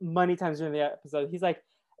this many times during the episode. He's like,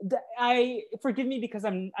 I forgive me because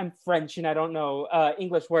I'm French and I don't know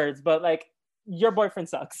English words, but like your boyfriend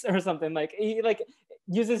sucks or something. Like he like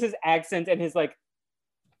uses his accent and his like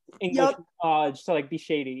English knowledge to like be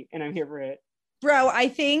shady, and I'm here for it. Bro, I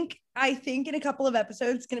think in a couple of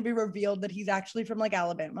episodes it's gonna be revealed that he's actually from like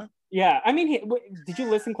Alabama. Yeah, I mean, did you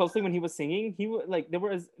listen closely when he was singing? He like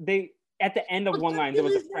they at the end of one line there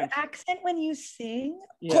was a French accent when you sing.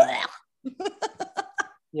 Yeah.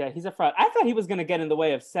 Yeah, he's a fraud. I thought he was gonna get in the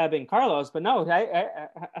way of Seb and Carlos, but no,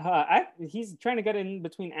 he's trying to get in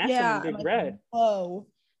between Ashton and Big Red. Oh,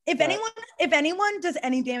 if anyone does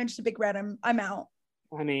any damage to Big Red, I'm out.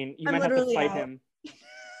 I mean, you might have to fight him.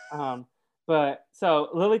 But so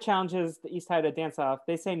Lily challenges the East High to dance off.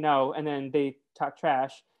 They say no, and then they talk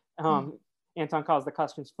trash. Anton calls the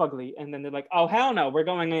costumes fugly, and then they're like, "Oh hell no, we're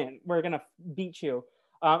going in. We're gonna beat you."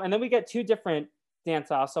 And then we get two different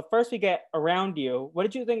dance off. So first we get Around You. What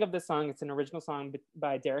did you think of this song? It's an original song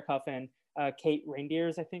by Derek Huff and Kate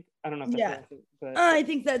Reindeers, I think. I don't know if that's right, but I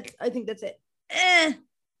think that's it. I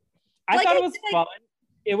thought it was fun.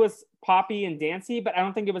 It was poppy and dancey, but I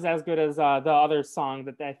don't think it was as good as the other song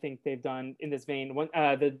that I think they've done in this vein.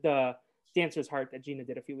 The Dancer's Heart that Gina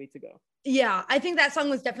did a few weeks ago. Yeah, I think that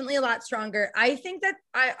song was definitely a lot stronger. I think that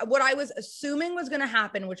what I was assuming was going to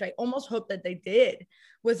happen, which I almost hoped that they did,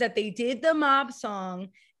 was that they did the mob song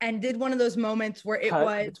and did one of those moments where it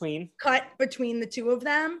was cut between the two of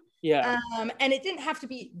them. Yeah. And it didn't have to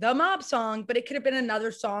be the mob song, but it could have been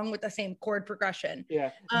another song with the same chord progression.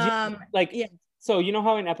 Yeah. So you know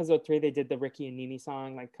how in episode 3 they did the Ricky and Nene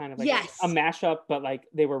song, like kind of like a mashup, but like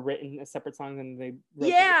they were written as separate songs and they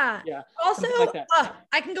wrote Also, like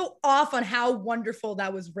I can go off on how wonderful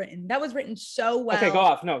that was written. That was written so well. Okay, go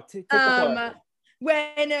off. No, take the floor.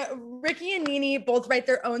 When Ricky and Nene both write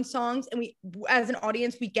their own songs, and we, as an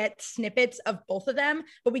audience, we get snippets of both of them,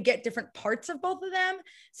 but we get different parts of both of them,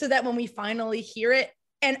 so that when we finally hear it,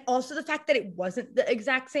 and also the fact that it wasn't the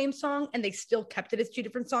exact same song and they still kept it as two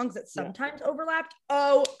different songs that sometimes overlapped.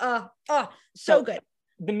 So good.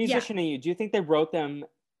 The musician in you, do you think they wrote them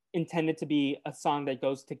intended to be a song that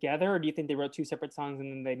goes together, or do you think they wrote two separate songs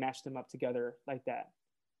and then they mashed them up together like that?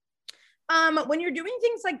 When you're doing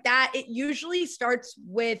things like that, it usually starts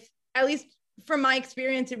with, at least from my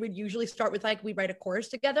experience, it would usually start with like, we write a chorus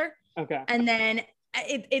together. Okay. And then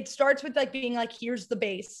it starts with like being like, here's the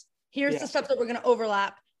bass. Here's the stuff that we're going to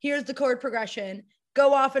overlap. Here's the chord progression.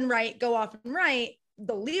 Go off and write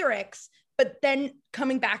the lyrics, but then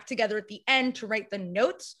coming back together at the end to write the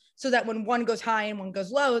notes so that when one goes high and one goes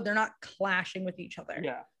low, they're not clashing with each other.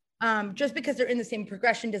 Yeah. Just because they're in the same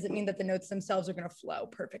progression doesn't mean that the notes themselves are going to flow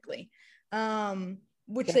perfectly.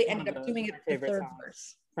 Which they ended up doing at the third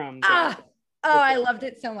verse. I loved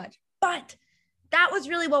it so much. But that was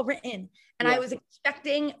really well written. And I was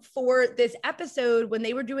expecting for this episode, when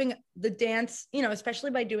they were doing the dance, you know, especially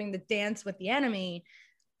by doing the dance with the enemy,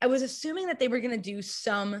 I was assuming that they were going to do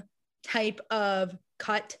some type of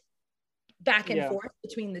cut back and forth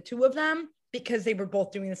between the two of them, because they were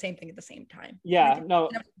both doing the same thing at the same time. Yeah, no.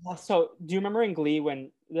 So do you remember in Glee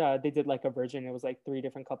when they did like a version? It was like 3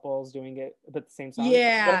 different couples doing it, but the same song.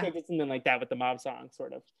 Yeah. What if they did something like that with the mob song,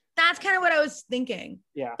 sort of? That's kind of what I was thinking.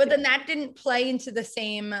 Yeah. But then that didn't play into the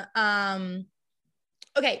same.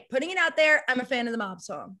 Okay, putting it out there, I'm a fan of the mob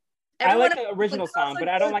song. I like the original song, but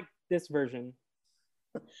I don't like this version.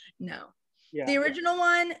 No. Yeah. The original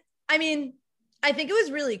one, I mean, I think it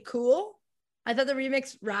was really cool. I thought the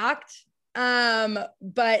remix rocked.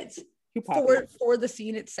 But for the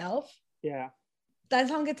scene itself, that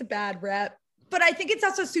song gets a bad rep. but I think it's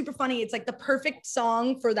also super funny. It's like the perfect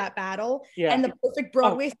song for that battle, Yeah. and the perfect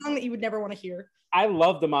Broadway song that you would never want to hear. I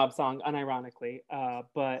love the mob song, unironically,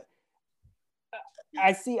 but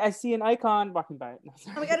I see an icon walking by. No,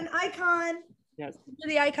 oh, we got an icon. Yes. You're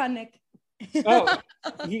the icon, Nick. Oh,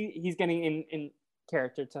 he's getting in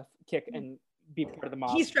character to kick and be part of the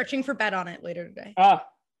mob. He's stretching for bet on it later today. Ah,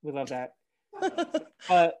 we love that.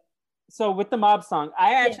 But so with the mob song,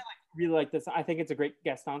 I actually really like this. I think it's a great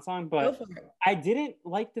guest on song, but I didn't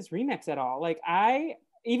like this remix at all. Like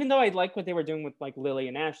even though I liked what they were doing with like Lily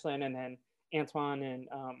and Ashlyn, and then Antoine and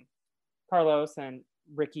Carlos and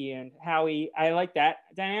Ricky and Howie, I like that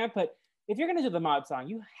dynamic. But if you're gonna do the mob song,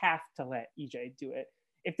 you have to let EJ do it.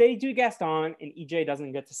 If they do guest on and EJ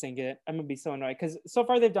doesn't get to sing it, I'm gonna be so annoyed, because so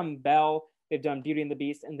far they've done Belle, they've done Beauty and the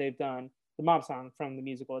Beast, and they've done the mob song from the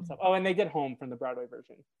musical itself. Oh, and they did Home from the Broadway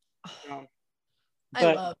version.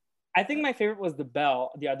 But I think my favorite was the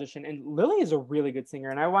Belle, the audition, and Lily is a really good singer,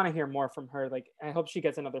 and I want to hear more from her. Like, I hope she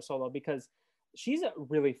gets another solo, because she's a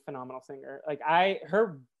really phenomenal singer. Like,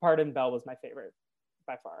 her part in Belle was my favorite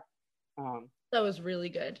by far. That was really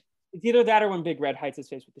good. It's either that or when Big Red hides his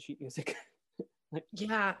face with the sheet music.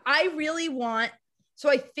 Yeah, I really want. So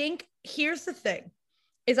I think here's the thing,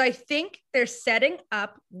 is I think they're setting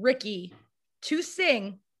up Ricky to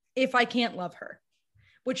sing "If I Can't Love Her,"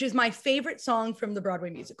 which is my favorite song from the Broadway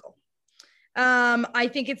musical. I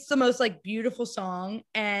think it's the most like beautiful song,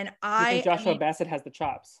 and I think Joshua Bassett has the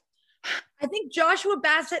chops. I think Joshua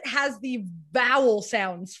Bassett has the vowel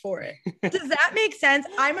sounds for it. Does that make sense?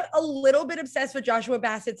 I'm a little bit obsessed with Joshua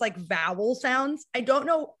Bassett's like vowel sounds. I don't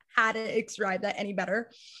know how to describe that any better.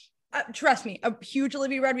 Trust me, a huge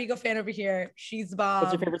Olivia Rodrigo fan over here. She's the bomb.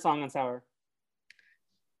 What's your favorite song on Sour?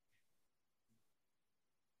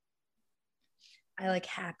 I like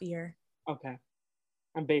Happier. Okay.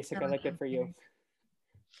 I'm basic. I like Good For You.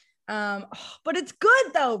 But it's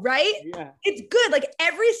good though, right? Yeah. It's good. Like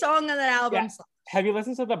every song on that album. Yeah. Have you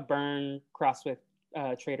listened to the Burn Crosswith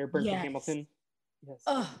Trader, Burn from Hamilton? Yes.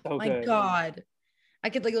 Oh so my good. God. I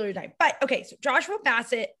could like literally die. But okay, so Joshua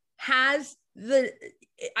Bassett has the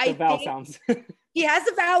vowel sounds. He has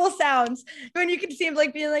the vowel sounds when you can see him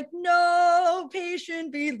like being like, no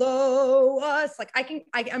patient below us. Like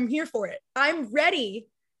I'm here for it. I'm ready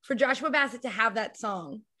for Joshua Bassett to have that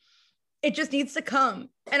song. It just needs to come.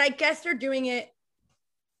 And I guess they're doing it.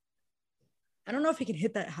 I don't know if he can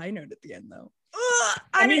hit that high note at the end though.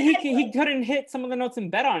 I mean, he couldn't hit some of the notes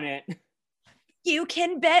and bet on it. You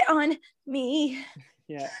can bet on me.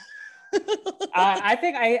 Yeah. I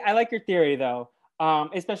think I like your theory though.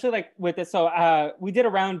 Especially like with this. So we did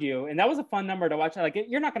Around You, and that was a fun number to watch. Like,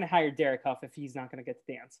 you're not going to hire Derek Huff if he's not going to get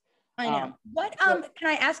to dance. I know. Can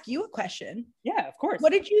I ask you a question? Yeah, of course.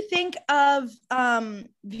 What did you think of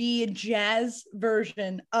the jazz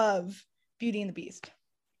version of Beauty and the Beast?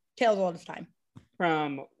 Tales All the Time.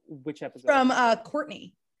 From which episode? From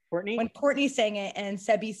Courtney. Courtney? When Courtney sang it and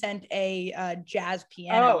Sebi sent a jazz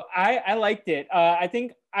piano. Oh, I liked it. I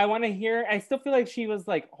think I want to hear. I still feel like she was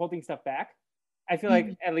like holding stuff back. I feel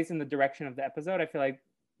like, at least in the direction of the episode, I feel like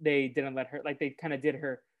they didn't let her, like they kind of did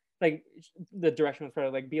her, like the direction was for her,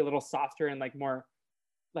 like be a little softer and like more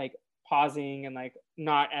like pausing and like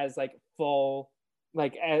not as like full,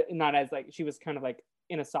 like not as like she was kind of like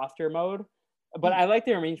in a softer mode. But I like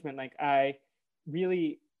the arrangement. Like I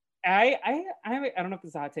really, I don't know if this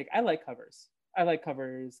is a hot take. I like covers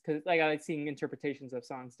because like I like seeing interpretations of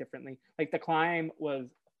songs differently. Like The Climb was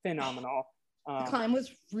phenomenal. The Climb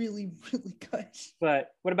was really, really good.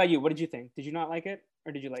 But what about you? What did you think? Did you not like it,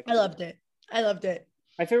 or did you like it? I loved it.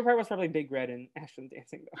 My favorite part was probably Big Red and Ashlyn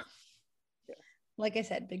dancing, though. Yeah. Like I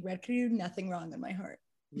said, Big Red could do nothing wrong in my heart.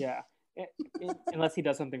 Yeah. Unless he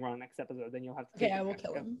does something wrong next episode, then you'll have to. Okay, I will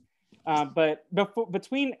kill him. But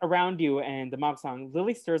between Around You and the mob song,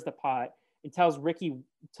 Lily stirs the pot and tells Ricky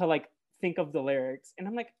to like think of the lyrics, and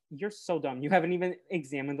I'm like, you're so dumb. You haven't even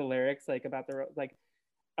examined the lyrics, like about the like.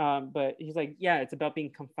 But he's like, yeah, it's about being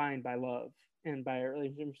confined by love and by a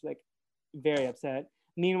relationship. She's like very upset.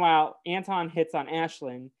 Meanwhile, Anton hits on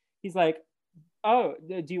Ashlyn. He's like, oh,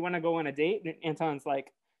 do you want to go on a date? And Anton's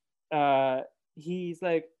like, he's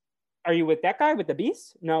like, are you with that guy with the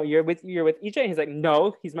beast? No, you're with EJ. And he's like,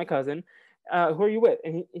 no, he's my cousin. Who are you with?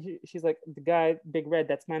 And she's like, the guy, Big Red,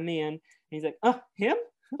 that's my man. And he's like, him?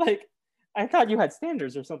 Like, I thought you had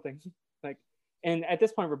standards or something. Like, and at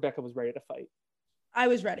this point, Rebecca was ready to fight. I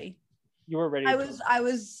was ready. You were ready. I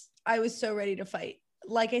was so ready to fight.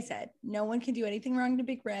 Like I said, no one can do anything wrong to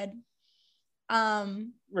Big Red.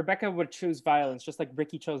 Rebecca would choose violence, just like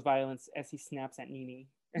Ricky chose violence as he snaps at Nene.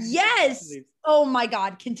 Yes. Oh my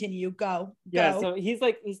God. Continue. Go. Yeah. So he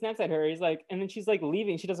snaps at her. He's like, and then she's like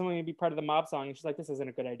leaving. She doesn't want to be part of the mob song. And she's like, this isn't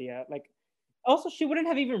a good idea. Like, also, she wouldn't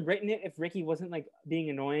have even written it if Ricky wasn't like being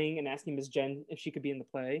annoying and asking Miss Jen if she could be in the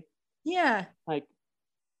play. Yeah. Like,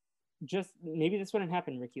 just maybe this wouldn't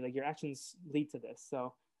happen, Ricky. Like, your actions lead to this.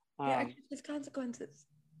 So, there's consequences.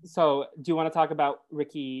 So, do you want to talk about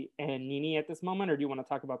Ricky and Nene at this moment, or do you want to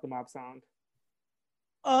talk about the mob song?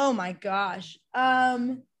 Oh my gosh.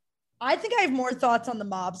 I think I have more thoughts on the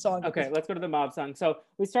mob song. Okay, let's go to the mob song. So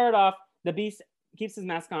we started off, the Beast keeps his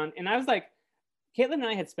mask on, and I was like, Caitlin and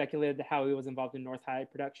I had speculated that Howie was involved in North High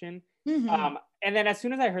production. Mm-hmm. And then as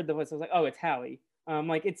soon as I heard the voice, I was like, oh, it's Howie.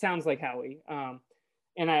 Like, it sounds like Howie.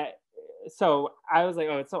 So I was like,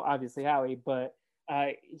 oh, it's so obviously Howie. But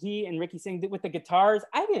he and Ricky sing with the guitars.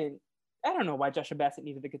 I don't know why Joshua Bassett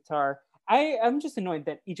needed the guitar. I'm just annoyed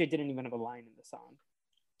that EJ didn't even have a line in the song.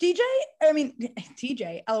 TJ,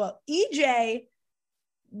 LOL. EJ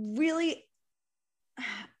really,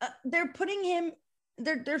 they're putting him,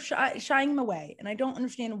 they're shying him away, and I don't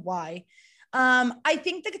understand why. I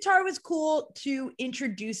think the guitar was cool to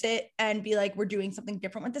introduce it and be like, we're doing something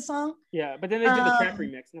different with the song. Yeah, but then they did the trap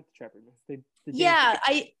remix, not the trap remix.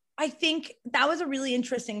 I think that was a really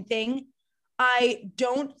interesting thing. I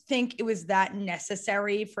don't think it was that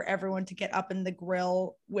necessary for everyone to get up in the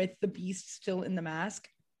grill with the Beast still in the mask.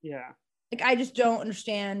 Yeah. Like, I just don't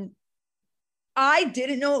understand. I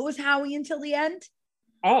didn't know it was Howie until the end.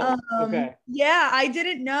 Oh, okay. Yeah, I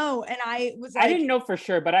didn't know. And I was like, I didn't know for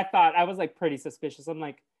sure, but I was like pretty suspicious. I'm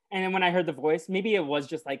like, and then when I heard the voice, maybe it was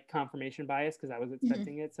just like confirmation bias because I was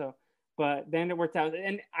expecting it. So, but then it worked out.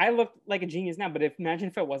 And I looked like a genius now, but imagine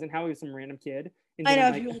if it wasn't Howie, it was some random kid. And I know.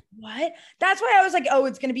 Like, you're like, what? That's why I was like, oh,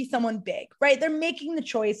 it's going to be someone big, right? They're making the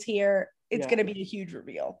choice here. It's going to be a huge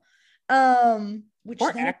reveal. Which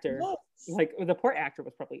poor actor. Like, the poor actor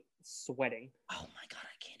was probably sweating. Oh my God,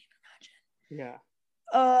 I can't even imagine. Yeah.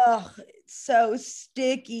 Oh, it's so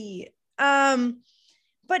sticky.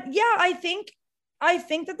 But yeah, I think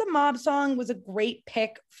that the mob song was a great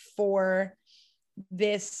pick for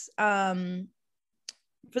this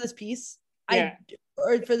piece. Yeah.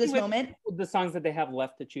 Or for this moment. The songs that they have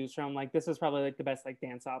left to choose from, like, this is probably like the best like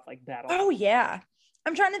dance off like battle. Oh yeah.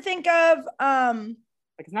 I'm trying to think of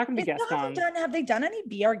like, it's not gonna be Gaston. Have they done any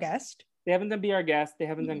Be Our Guest? They haven't done Be Our Guest. They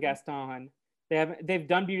haven't done Gaston. They've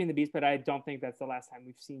done Beauty and the Beast, but I don't think that's the last time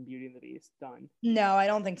we've seen Beauty and the Beast done. No, I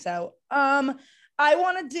don't think so. I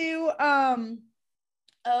want to do oh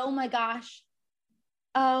my gosh,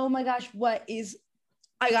 what is,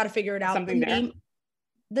 I gotta figure it out.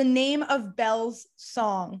 The name of Belle's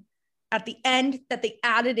song at the end that they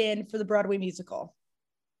added in for the Broadway musical.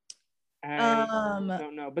 I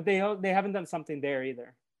don't know, but they haven't done something there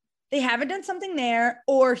either. They haven't done something there,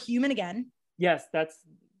 or Human Again. Yes, that's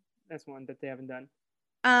one that they haven't done.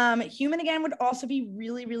 Human Again would also be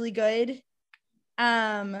really, really good.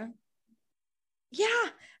 Yeah,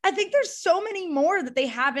 I think there's so many more that they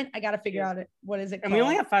haven't. I gotta figure out what is it called. And we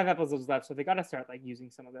only have 5 episodes left, so they gotta start like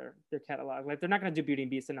using some of their catalog. Like, they're not gonna do Beauty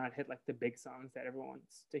and Beast and not hit like the big songs that everyone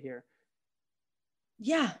wants to hear.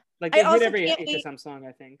 Yeah, like they hit every HSM song,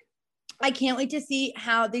 I think. I can't wait to see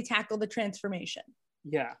how they tackle the transformation.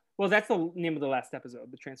 Yeah, well, that's the name of the last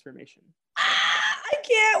episode, the transformation. I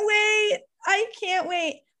can't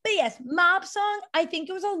wait. But yes, mob song, I think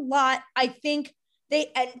it was a lot. I think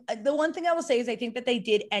the one thing I will say is I think that they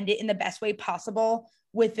did end it in the best way possible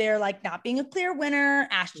with their like not being a clear winner.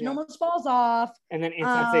 Ashton almost falls off. And then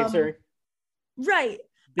Anton saves her. Right.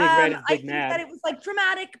 Big Red is I think mad. that it was like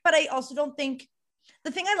dramatic, but I also don't think,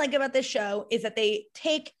 the thing I like about this show is that they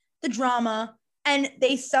take the drama and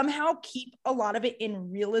they somehow keep a lot of it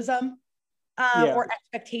in realism or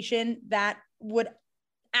expectation that would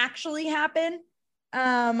actually happen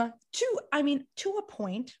to a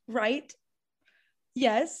point, right?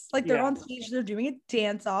 Yes, like they're on stage, they're doing a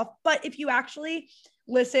dance off, but if you actually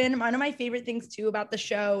listen, one of my favorite things too about the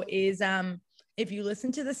show is if you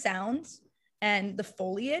listen to the sounds and the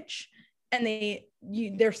foliage and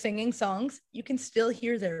they're singing songs, you can still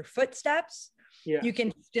hear their footsteps. You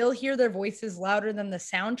can still hear their voices louder than the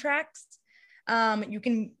soundtracks. You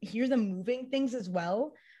can hear them moving things as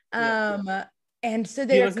well. And so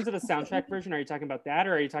they listen to the soundtrack version. Are you talking about that,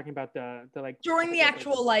 or are you talking about the like during the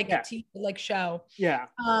actual show? Yeah.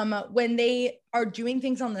 When they are doing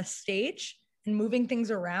things on the stage and moving things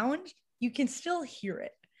around, you can still hear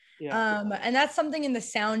it. Yeah. And that's something in the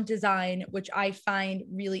sound design which I find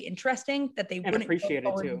really interesting that they wouldn't appreciate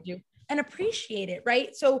it too. And appreciate it,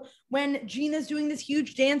 right? So when Gina's doing this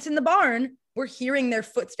huge dance in the barn, we're hearing their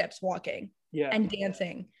footsteps walking. Yeah. and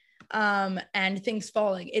dancing, and things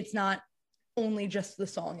falling. It's not only just the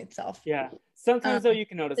song itself. Yeah. Sometimes though you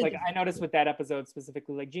can notice, like Like, I noticed with that episode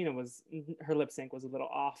specifically, like Gina was her lip sync was a little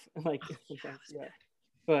off. Like sometimes, yeah.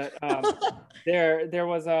 But there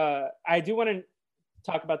was I do want to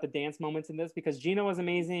talk about the dance moments in this because Gina was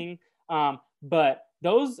amazing. But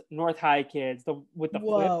those North High kids, with the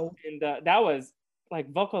flip whoa. and that was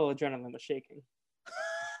like vocal adrenaline was shaking.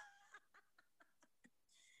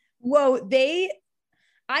 Whoa,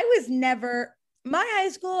 my high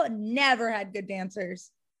school never had good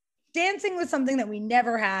dancers. Dancing was something that we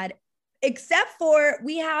never had, except for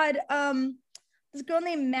we had this girl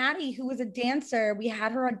named Maddie who was a dancer. We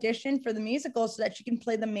had her audition for the musical so that she can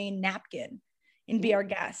play the main napkin and be our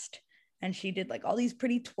guest. And she did like all these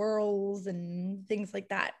pretty twirls and things like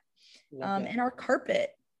that. And our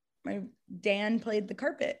carpet, my Dan played the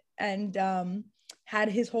carpet and had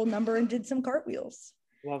his whole number and did some cartwheels.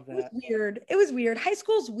 Love that. It was weird. It was weird. High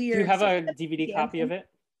school's weird. Do you have a DVD copy of it?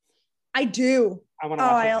 I do. I want to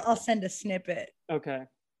watch it. I'll send a snippet. Okay.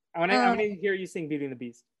 I want to hear you sing Beauty and the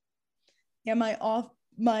Beast. Yeah, my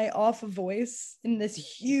off voice in this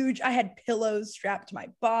huge. I had pillows strapped to my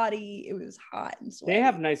body. It was hot and sweaty. They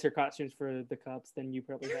have nicer costumes for the Cubs than you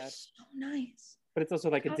probably had. So nice. But it's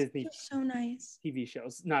also like a Disney so nice TV show.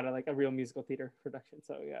 It's not like a real musical theater production.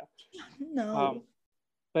 So yeah. No.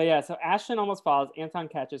 But yeah, so Ashlyn almost falls. Anton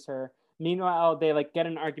catches her. Meanwhile, they like get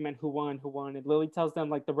an argument who won. And Lily tells them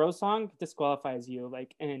like the Rose song disqualifies you.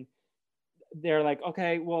 Like, and they're like,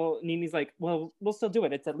 okay, well, Nini's like, well, we'll still do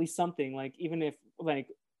it. It's at least something. Like, even if like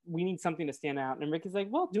we need something to stand out. And Ricky's like,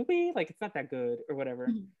 well, do we? Like, it's not that good or whatever.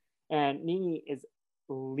 Mm-hmm. And Nini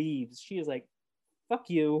leaves. She is like, fuck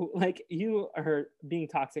you. Like, you are being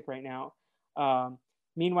toxic right now.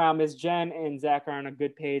 Meanwhile, Ms. Jen and Zach are on a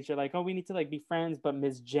good page. They're like, oh, we need to like be friends. But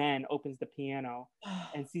Ms. Jen opens the piano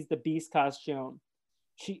and sees the Beast costume.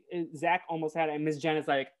 Zach almost had it. And Ms. Jen is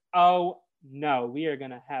like, oh, no, we are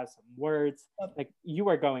going to have some words. Like, you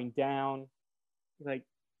are going down. Like,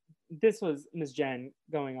 this was Ms. Jen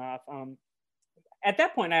going off. At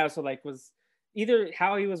that point, I also like was either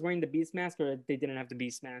how he was wearing the Beast mask or they didn't have the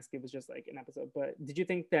Beast mask. It was just like an episode. But did you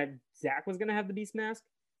think that Zach was going to have the Beast mask?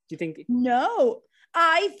 Do you think? No,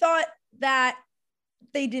 I thought that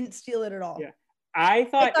they didn't steal it at all. Yeah, I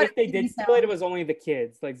thought if they did steal it, it was only the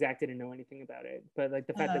kids. Like Zach didn't know anything about it, but like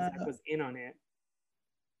the fact that Zach was in on it.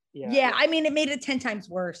 Yeah. I mean, it made it 10 times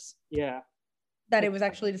worse. Yeah, that it was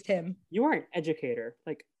actually just him. You are an educator,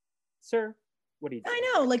 like, sir. What do you think?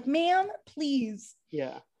 I know, like, ma'am, please.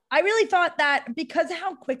 Yeah. I really thought that because of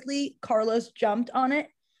how quickly Carlos jumped on it,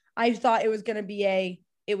 I thought it was going to be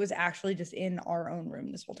it was actually just in our own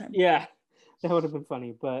room this whole time. Yeah, that would have been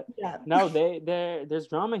funny. But no, there's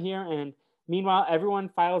drama here. And meanwhile, everyone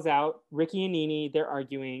files out. Ricky and Nini, they're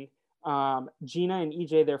arguing. Gina and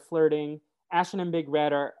EJ, they're flirting. Ashlyn and Big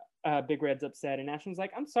Red's upset. And Ashlyn's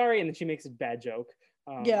like, I'm sorry. And then she makes a bad joke.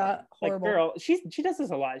 Horrible. Like, girl, she does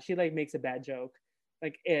this a lot. She like makes a bad joke.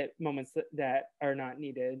 Like at moments that are not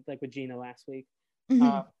needed, like with Gina last week.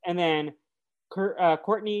 Mm-hmm. And then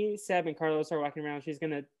Courtney, Seb, and Carlos are walking around. She's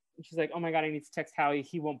like, oh my God, I need to text Howie.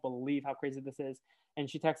 He won't believe how crazy this is. And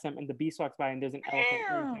she texts him, and the Beast walks by, and there's an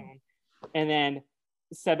elephant. And then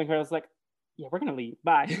Seb and Carlos are like, yeah, we're going to leave.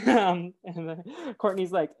 Bye. And then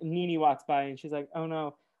Courtney's like, Nini walks by, and she's like, oh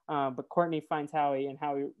no. But Courtney finds Howie, and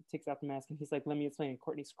Howie takes off the mask, and he's like, let me explain.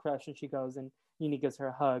 Courtney's crushed, and she goes, and Nini gives her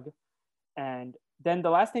a hug. And then the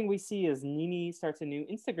last thing we see is Nini starts a new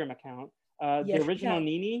Instagram account. The original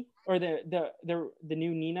Nini or the new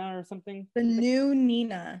Nina or something. The new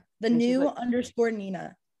Nina, the and new like,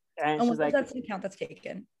 _Nina. And she's like, that's an account that's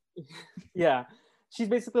taken. Yeah, she's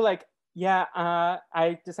basically like, yeah,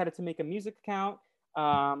 I decided to make a music account.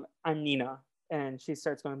 I'm Nina, and she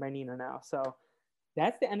starts going by Nina now. So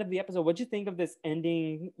that's the end of the episode. What'd you think of this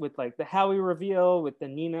ending with like the Howie reveal with the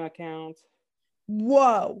Nina account?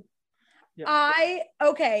 Whoa. Yeah.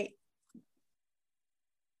 Okay.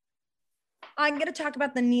 I'm going to talk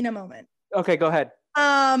about the Nina moment. Okay, go ahead.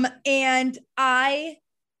 And I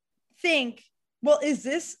think, well, is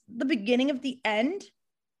this the beginning of the end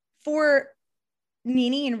for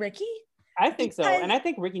Nini and Ricky? I think so. And I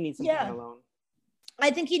think Ricky needs some time alone.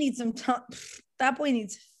 I think he needs some time. That boy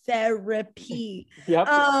needs therapy. Yep.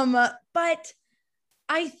 But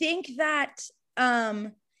I think that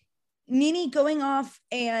Nini going off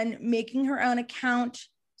and making her own account,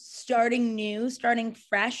 starting new, starting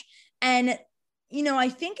fresh. And, you know, I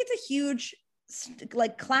think it's a huge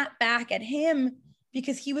like clap back at him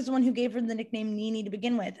because he was the one who gave her the nickname Nini to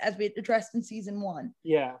begin with, as we addressed in season 1.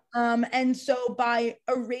 Yeah. And so by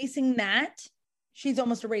erasing that, she's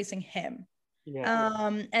almost erasing him. Yeah.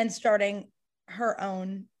 And starting her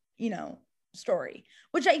own, story,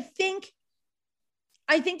 which I think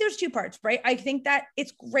there's two parts, right? I think that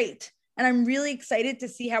it's great, and I'm really excited to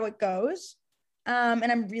see how it goes.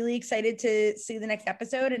 And I'm really excited to see the next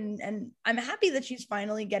episode, and I'm happy that she's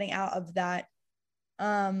finally getting out of that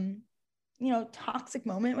toxic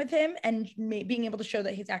moment with him, and being able to show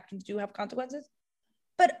that his actions do have consequences.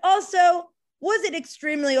 But also, was it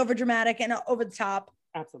extremely overdramatic and over the top?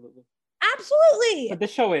 Absolutely. Absolutely. But the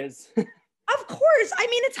show is. Of course. I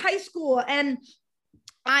mean, it's high school, and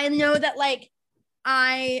I know that, like,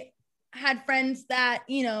 I had friends that,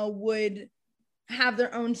 would have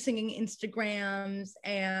their own singing Instagrams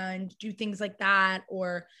and do things like that,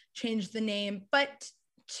 or change the name. But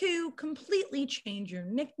to completely change your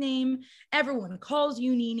nickname, everyone calls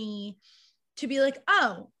you Nene, to be like,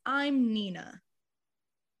 oh, I'm Nina.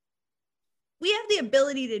 We have the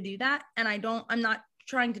ability to do that. And I'm not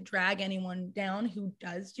trying to drag anyone down who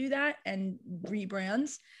does do that and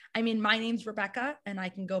rebrands. I mean, my name's Rebecca, and I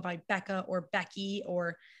can go by Becca or Becky,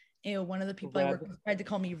 or one of the people I work with tried to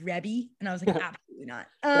call me Rebby, and I was like, absolutely not.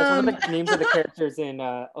 That's one of the names of the characters in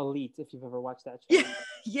Elite, if you've ever watched that show.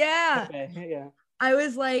 Yeah. Okay. Yeah. I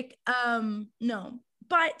was like, no,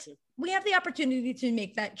 but we have the opportunity to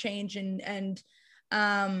make that change, and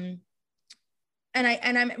I'm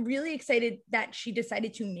really excited that she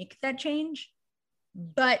decided to make that change.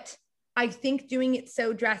 But I think doing it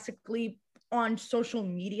so drastically on social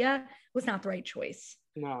media was not the right choice.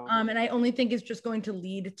 No. And I only think it's just going to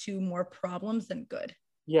lead to more problems than good.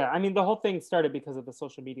 Yeah, I mean, the whole thing started because of the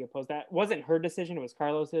social media post. That wasn't her decision; it was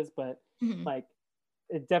Carlos's. But like,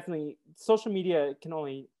 it definitely, social media can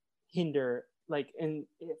only hinder, like, and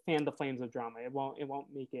fan the flames of drama. It won't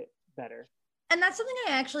make it better. And that's something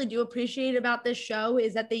I actually do appreciate about this show,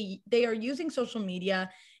 is that they are using social media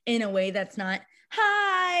in a way that's not,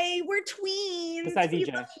 hi, we're tweens. Besides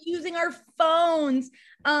EJ. Using our phones.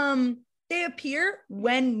 They appear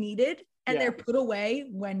when needed, and they're put away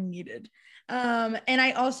when needed. And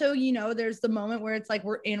I also, there's the moment where it's like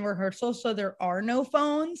we're in rehearsal, so there are no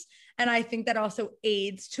phones. And I think that also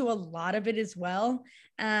aids to a lot of it as well,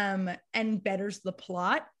 and betters the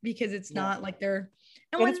plot, because it's not like they're...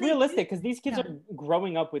 And it's realistic, because these kids are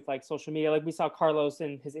growing up with, like, social media. Like, we saw Carlos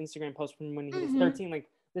and his Instagram post from when he was 13. Like,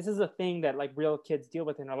 this is a thing that, like, real kids deal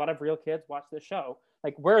with, and a lot of real kids watch the show.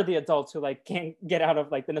 Like, we're the adults who, like, can't get out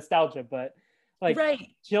of, like, the nostalgia, but, like,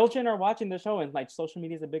 children are watching the show, and, like, social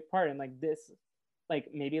media is a big part. And, like, this, like,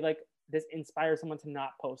 maybe, like, this inspires someone to not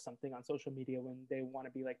post something on social media when they want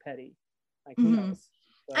to be, like, petty. Like, who knows?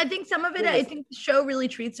 But I think some of it, I think the show really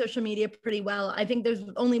treats social media pretty well. I think there's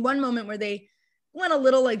only one moment where they went a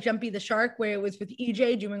little like Jumpy the Shark, where it was with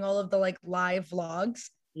EJ doing all of the like live vlogs.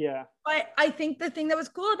 Yeah. But I think the thing that was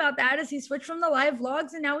cool about that is he switched from the live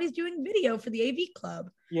vlogs, and now he's doing video for the AV Club.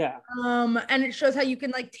 Yeah. And it shows how you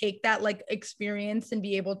can like take that like experience and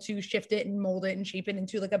be able to shift it and mold it and shape it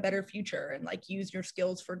into like a better future, and like use your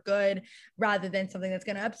skills for good rather than something that's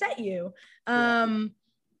going to upset you.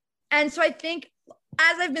 And so I think,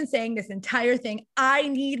 as I've been saying this entire thing, I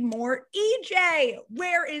need more EJ.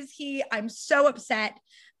 Where is he? I'm so upset.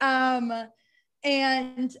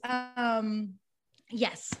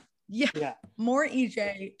 Yes. Yeah. More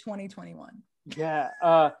EJ 2021. Yeah.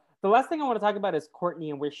 The last thing I want to talk about is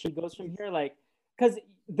Courtney and where she goes from here. Like, because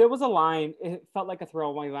there was a line, it felt like a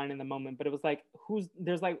throwaway line in the moment, but it was like,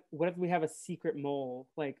 what if we have a secret mole,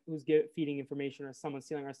 like, who's feeding information, or someone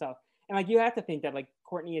stealing our stuff? And like, you have to think that like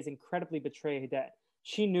Courtney is incredibly betrayed, that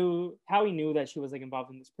he knew that she was like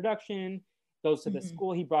involved in this production, goes to the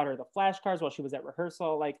school, he brought her the flashcards while she was at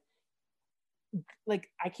rehearsal. Like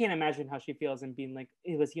I can't imagine how she feels, and being like,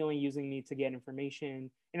 was he only using me to get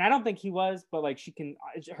information? And I don't think he was, but like,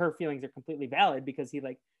 her feelings are completely valid, because he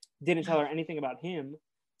like didn't tell her anything about him.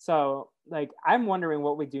 So like, I'm wondering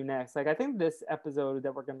what we do next. Like, I think this episode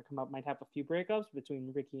that we're going to come up might have a few breakups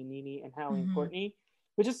between Ricky and Nene, and Hallie and Courtney,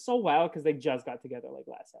 which is so wild because they just got together like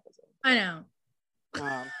last episode. I know.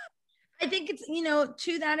 I think it's,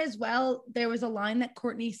 to that as well, there was a line that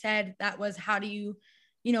Courtney said that was, how do you,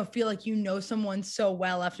 feel like you know someone so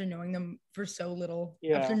well after knowing them for so little,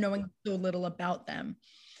 after knowing so little about them,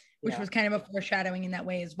 which was kind of a foreshadowing in that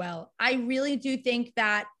way as well. I really don't think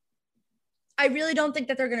that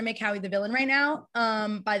they're going to make Howie the villain right now,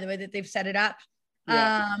 by the way that they've set it up.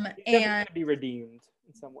 And going to be redeemed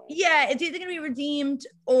in some way. Yeah, it's either going to be redeemed,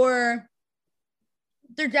 or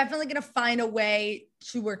they're definitely going to find a way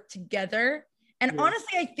to work together. And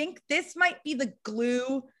honestly, I think this might be the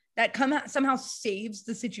glue that somehow saves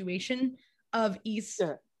the situation of East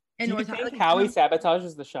and North. Do you think Howie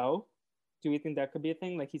sabotages the show? Do we think that could be a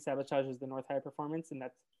thing? Like, he sabotages the North High performance, and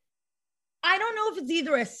that's... I don't know if it's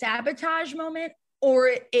either a sabotage moment or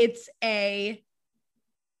it's and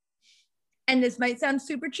this might sound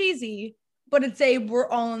super cheesy, but it's a we're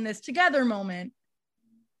all in this together moment.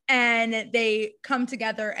 And they come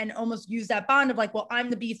together and almost use that bond of like, well, I'm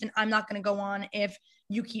the beast and I'm not going to go on if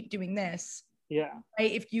you keep doing this. Yeah.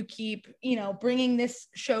 Right. If you keep, bringing this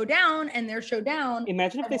show down and their show down.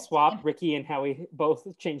 Imagine if they swapped Ricky and Howie both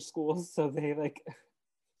changed schools. So they like.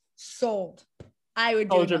 Sold. I would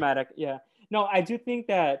do so dramatic. Yeah. No, I do think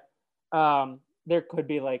that there could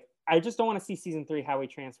be like, I just don't want to see season 3 Howie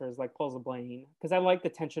transfers, like pulls a Blaine, because I like the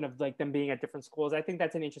tension of like them being at different schools. I think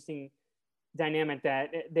that's an interesting dynamic that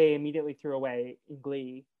they immediately threw away in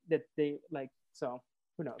Glee. That they like, so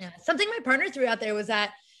who knows? Yeah. Something my partner threw out there was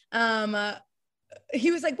that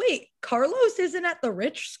he was like, "Wait, Carlos isn't at the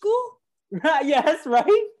rich school?" Yes, right.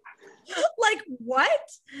 Like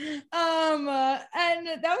what? And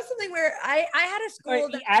that was something where I had a school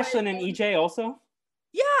that Ashlyn and EJ also.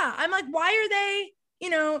 Yeah, I'm like, why are they?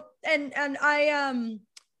 And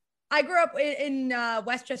I grew up in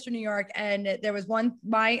Westchester, New York, and there was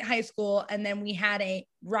my high school, and then we had a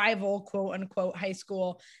rival, quote unquote, high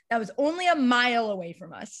school that was only a mile away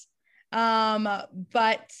from us.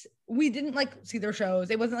 But we didn't like see their shows.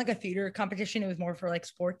 It wasn't like a theater competition. It was more for like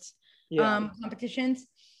sports competitions.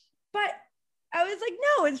 But I was like,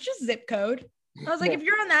 no, it's just zip code. I was like, if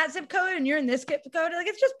you're on that zip code and you're in this zip code, like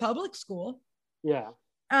it's just public school. Yeah.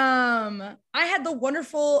 I had the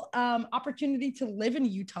wonderful opportunity to live in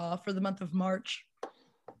Utah for the month of March.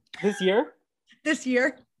 This year?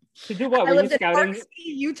 To do what? Were you scouting? Park City,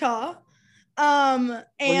 Utah. And were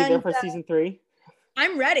you there for season 3?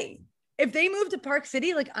 I'm ready. If they move to Park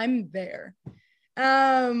City, like I'm there.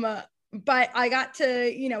 But I got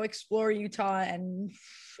to, explore Utah, and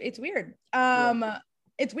it's weird.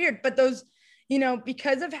 It's weird, but those,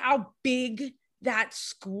 because of how big that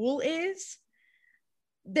school is,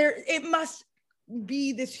 it must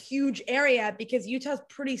be this huge area because Utah's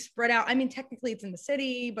pretty spread out. I mean, technically it's in the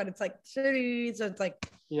city, but it's like city. So it's like,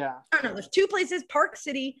 I don't know. There's 2 places, Park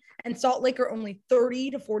City and Salt Lake are only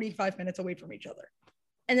 30 to 45 minutes away from each other.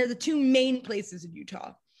 And they're the 2 main places in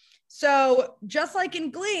Utah. So just like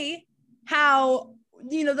in Glee, how,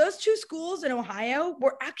 those 2 schools in Ohio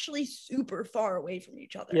were actually super far away from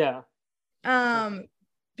each other. Yeah.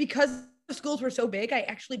 Because the schools were so big, I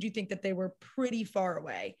actually do think that they were pretty far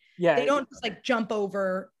away. Yeah. They don't just like jump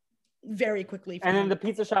over very quickly. And then the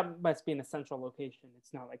pizza shop must be in a central location.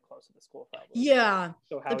 It's not like close to the school, probably. Yeah.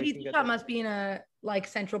 So the pizza shop must be in a like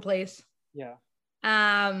central place. Yeah.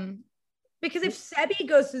 Because if Sebi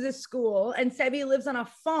goes to this school and Sebi lives on a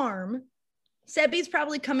farm, Sebi's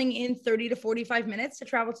probably coming in 30 to 45 minutes to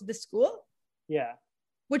travel to the school. Yeah.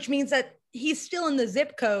 Which means that he's still in the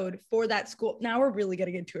zip code for that school. Now we're really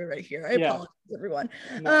getting into it right here. I apologize, everyone.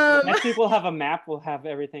 No, next week we'll have a map. We'll have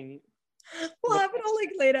everything. We'll have it all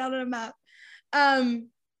like laid out on a map.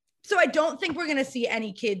 So I don't think we're going to see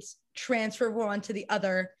any kids transfer one to the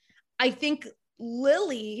other. I think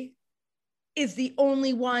Lily is the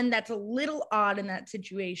only one that's a little odd in that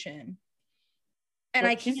situation.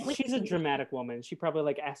 And she's a dramatic woman. She probably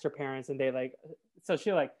like asked her parents, and they're like,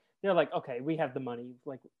 okay, we have the money,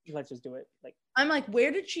 like let's just do it. Like I'm like, where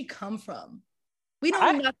did she come from? We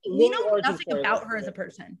know nothing. We know nothing about her as a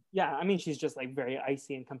person. Yeah, I mean, she's just like very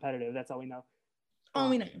icy and competitive. That's all we know. All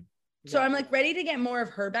we know. So I'm like ready to get more of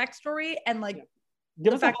her backstory and like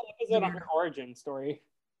give us a whole episode on her origin story.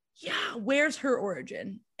 Yeah, where's her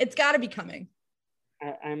origin? It's got to be coming.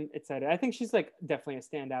 I'm excited. I think she's like definitely a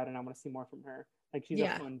standout, and I want to see more from her. Like she's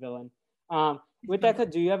a fun villain. With that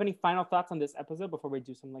said, do you have any final thoughts on this episode before we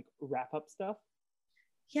do some like wrap up stuff?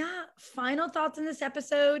 Yeah, final thoughts on this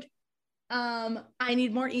episode. I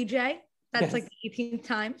need more EJ. That's like the 18th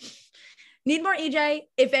time. Need more EJ.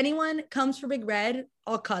 If anyone comes for Big Red,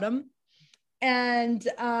 I'll cut him. And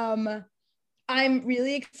I'm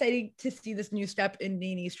really excited to see this new step in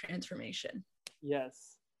Nini's transformation.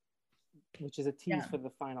 Yes. Which is a tease for the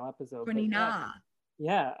final episode. For Nina.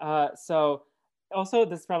 So also,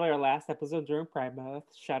 this is probably our last episode during Pride Month.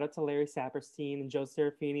 Shout out to Larry Saperstein and Joe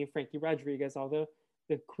Serafini and Frankie Rodriguez, all the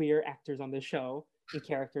queer actors on this show and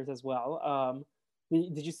characters as well.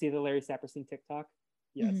 Did you see the Larry Saperstein TikTok?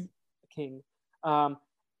 Yes, king.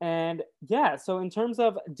 And yeah, so in terms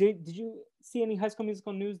of, did you see any High School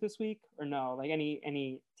Musical news this week or no? Like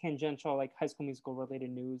any tangential like High School Musical related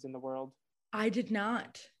news in the world? I did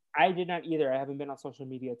not. I did not either. I haven't been on social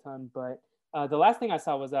media a ton, but the last thing I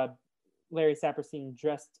saw was Larry Saperstein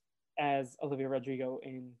dressed as Olivia Rodrigo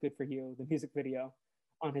in Good For You, the music video,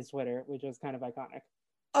 on his Twitter, which was kind of iconic.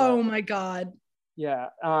 Oh my God. Yeah.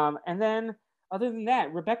 And then other than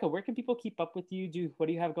that, Rebecca, where can people keep up with you? What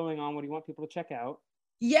do you have going on? What do you want people to check out?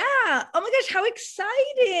 Yeah. Oh my gosh, how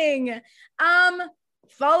exciting.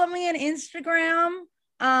 Follow me on Instagram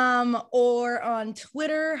or on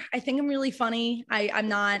Twitter. I think I'm really funny. I'm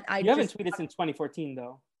not. You haven't tweeted since 2014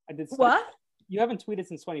 though. I did What? You haven't tweeted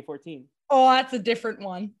since 2014. Oh, that's a different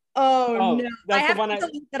one. Oh no. I That's have the one to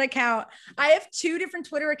delete that account. I have 2 different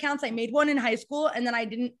Twitter accounts. I made one in high school and then I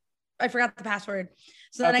forgot the password.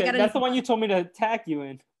 So then okay, I got that's the one you told me to tag you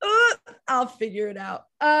in. I'll figure it out.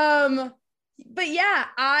 But yeah,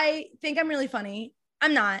 I think I'm really funny.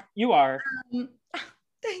 I'm not. You are.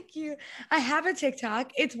 Thank you. I have a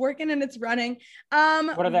TikTok. It's working and it's running.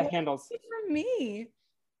 What are the handles? For me?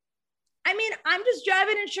 I mean, I'm just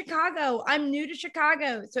driving in Chicago. I'm new to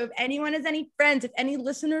Chicago. So if anyone has any friends, if any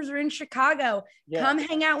listeners are in Chicago, come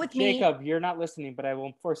hang out with me. Jacob, you're not listening, but I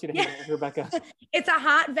won't force you to hang out with Rebecca. It's a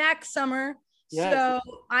hot vac summer. Yes. So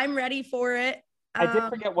I'm ready for it. I did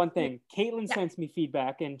forget one thing. Caitlin sends me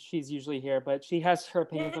feedback, and she's usually here, but she has her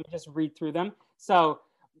opinions. Let me just read through them. So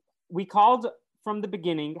we called from the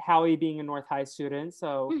beginning Howie being a North High student.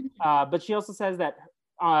 So, but she also says that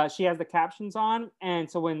she has the captions on,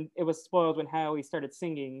 and so when it was spoiled when Howie started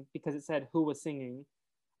singing because it said who was singing,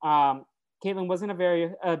 Caitlin wasn't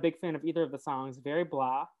a big fan of either of the songs. Very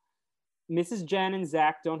blah. Mrs. Jen and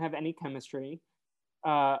Zach don't have any chemistry.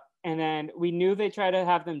 And then we knew they try to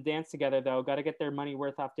have them dance together, though. Got to get their money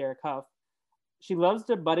worth off Derek Huff. She loves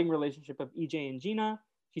the budding relationship of EJ and Gina.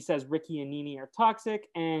 She says Ricky and Nene are toxic,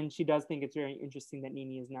 and she does think it's very interesting that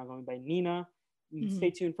Nene is now going by Nina.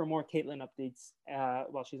 Stay tuned for more Caitlin updates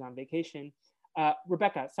while she's on vacation.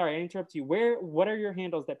 Rebecca, sorry, I interrupt you. What are your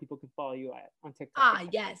handles that people can follow you at on TikTok?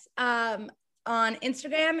 Yes. On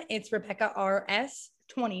Instagram, it's Rebecca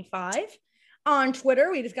RS25. On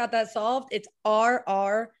Twitter, we just got that solved. It's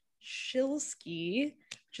RR Shilsky,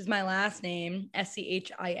 which is my last name,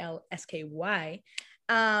 SCHILSKY.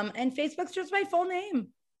 And Facebook's just my full name.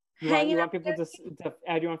 You want people to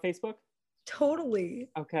add you on Facebook?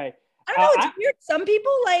 Totally. Okay. I don't know. It's weird.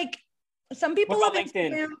 Some people love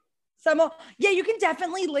LinkedIn. You can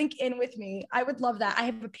definitely link in with me. I would love that. I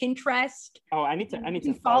have a Pinterest. Oh, I need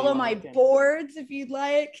to follow my boards if you'd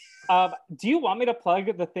like. Do you want me to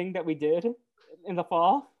plug the thing that we did in the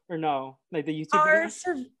fall or no? Like the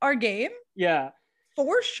YouTube our game? Yeah.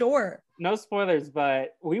 For sure. No spoilers,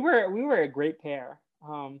 but we were a great pair.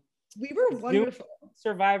 We were wonderful.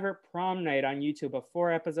 Survivor Prom Night on YouTube, a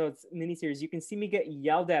 4 episodes miniseries. You can see me get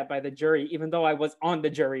yelled at by the jury, even though I was on the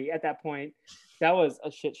jury at that point. That was a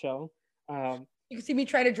shit show. You can see me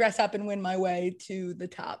try to dress up and win my way to the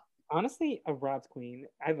top. Honestly, a Rob's queen.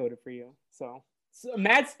 I voted for you. So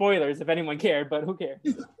mad spoilers if anyone cared, but who cares?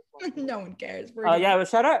 No one cares. But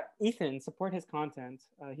shout out Ethan. Support his content.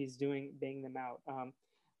 He's banging them out.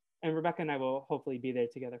 And Rebecca and I will hopefully be there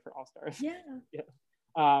together for All Stars. Yeah.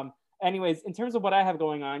 Anyways, in terms of what I have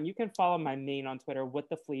going on, you can follow my main on Twitter, What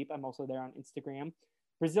the Fleep. I'm also there on Instagram.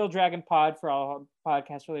 Brazil Dragon Pod for all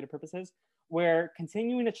podcast related purposes. We're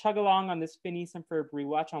continuing to chug along on this Phineas and Ferb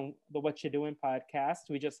rewatch on the What You Doing podcast.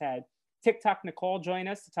 We just had TikTok Nicole join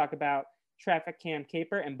us to talk about Traffic Cam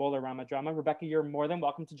Caper and Boulderama drama. Rebecca, you're more than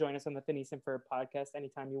welcome to join us on the Phineas and Ferb podcast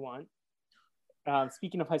anytime you want.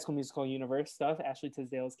 Speaking of High School Musical universe stuff, Ashley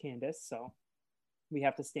Tisdale is Candace, so we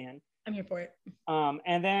have to stand. I'm here for it.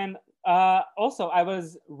 And then also, I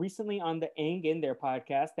was recently on the Aang in There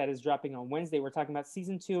podcast that is dropping on Wednesday. We're talking about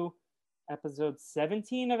season 2, episode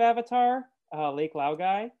 17 of Avatar, Lake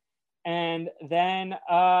Laogai. And then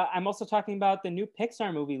I'm also talking about the new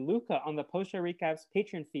Pixar movie, Luca, on the Post Show Recaps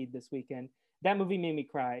Patreon feed this weekend. That movie made me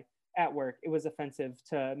cry at work. It was offensive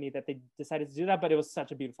to me that they decided to do that, but it was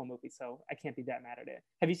such a beautiful movie, so I can't be that mad at it.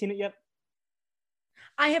 Have you seen it yet?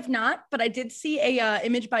 I have not, but I did see a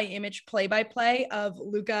image by image play by play of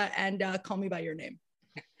Luca and Call Me by Your Name.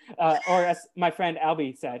 Or as my friend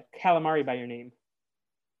Albie said, Calamari by Your Name.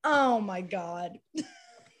 Oh my God.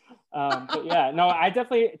 But yeah, no, I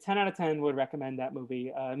definitely 10 out of 10 would recommend that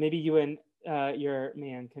movie. Maybe you and your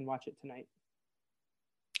man can watch it tonight.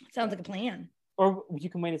 Sounds like a plan. Or you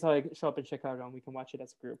can wait until I show up in Chicago and we can watch it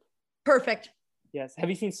as a group. Perfect. Yes. Have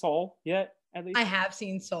you seen Soul yet, at least? I have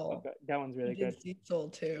seen Soul. Okay. That one's really good. I seen Soul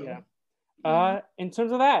too. Yeah. In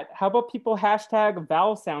terms of that, how about people hashtag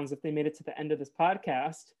vowel sounds if they made it to the end of this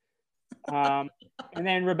podcast? And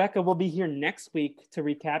then Rebecca will be here next week to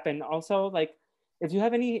recap. And also, like, if you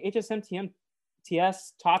have any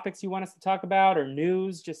HSMTMTS topics you want us to talk about or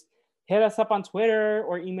news, just hit us up on Twitter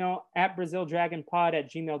or email at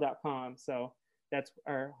BrazilDragonPod@gmail.com. So that's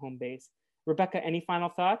our home base. Rebecca, any final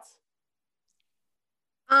thoughts?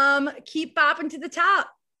 Keep bopping to the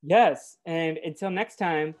top. Yes. And until next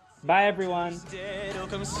time, Bye, everyone. He'll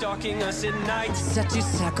come stalking us at night. Set to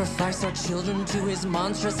sacrifice our children to his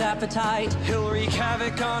monstrous appetite. He'll wreak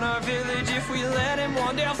havoc on our village if we let him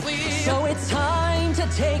wander free. So it's time to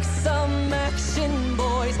take some action,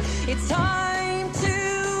 boys. It's time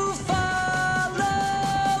to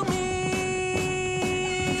follow me.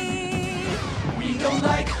 We don't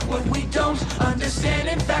like what we don't understand.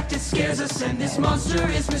 In fact, it scares us, and this monster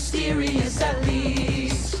is mysterious at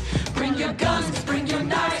least. Bring your guns, bring your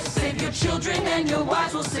knives, save your children and your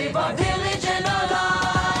wives. We'll save our village and our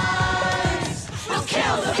lives. We'll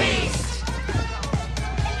kill the beast.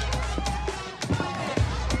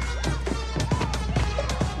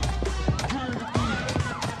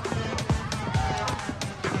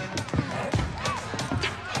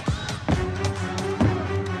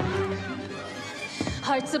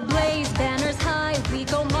 Hearts ablaze, banners high, we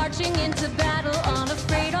go marching into battle,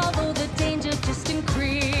 unafraid, although the danger just increased.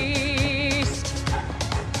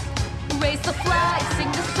 Raise the flag,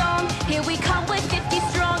 sing the song, here we come with 50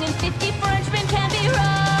 strong, and 50 Frenchmen can be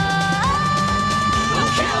wrong.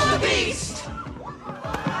 We'll kill the beast.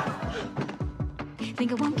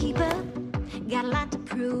 Think I won't keep up, got a lot to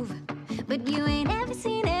prove, but you ain't ever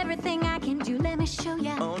seen everything I can do, let me show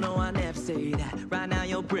ya. Oh no, I never say that. Right now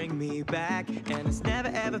you'll bring me back, and it's never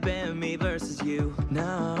ever been me versus you.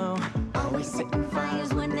 No. Always setting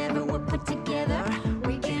fires whenever we're put together.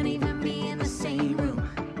 We can't even be in the same room.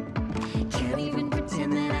 Can't even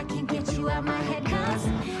pretend that I can get you out my head, cause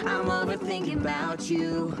I'm overthinking about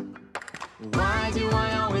you. Why do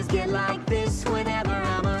I always get like this whenever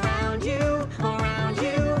I'm around you, around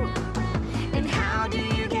you? And how do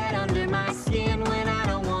you get under my skin when I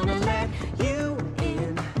don't wanna let you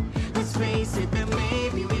in? Let's face it, that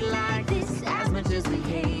maybe we like this as much as we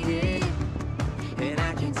hate it, and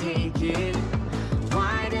I can take it.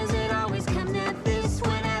 Why does it always come to this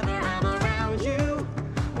whenever I'm around you?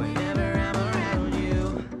 Whenever I'm around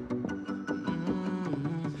you.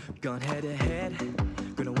 Gone head to head,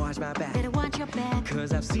 gonna watch my back. Better watch your back.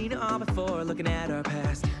 Cause I've seen it all before, looking at our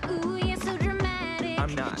past. Ooh, you're so dramatic.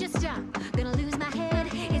 I'm not. Just stop, gonna lose my head.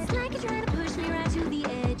 It's like you're trying to push me right to the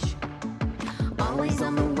edge. Always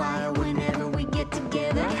on the wire whenever we get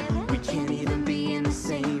together. We can't even be in the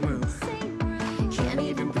same room. Can't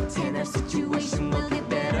even pretend our situation will get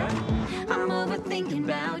better. I'm overthinking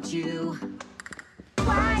about you.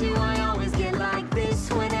 Why do I always get like this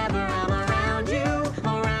whenever I'm around you,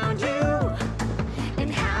 around you?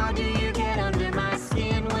 And how do you get under my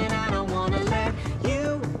skin when I don't wanna let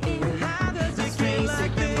you in? How does it Let's feel face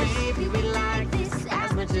like it, that this? maybe we like this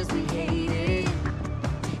as much as we hate it,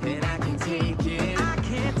 and I can take it.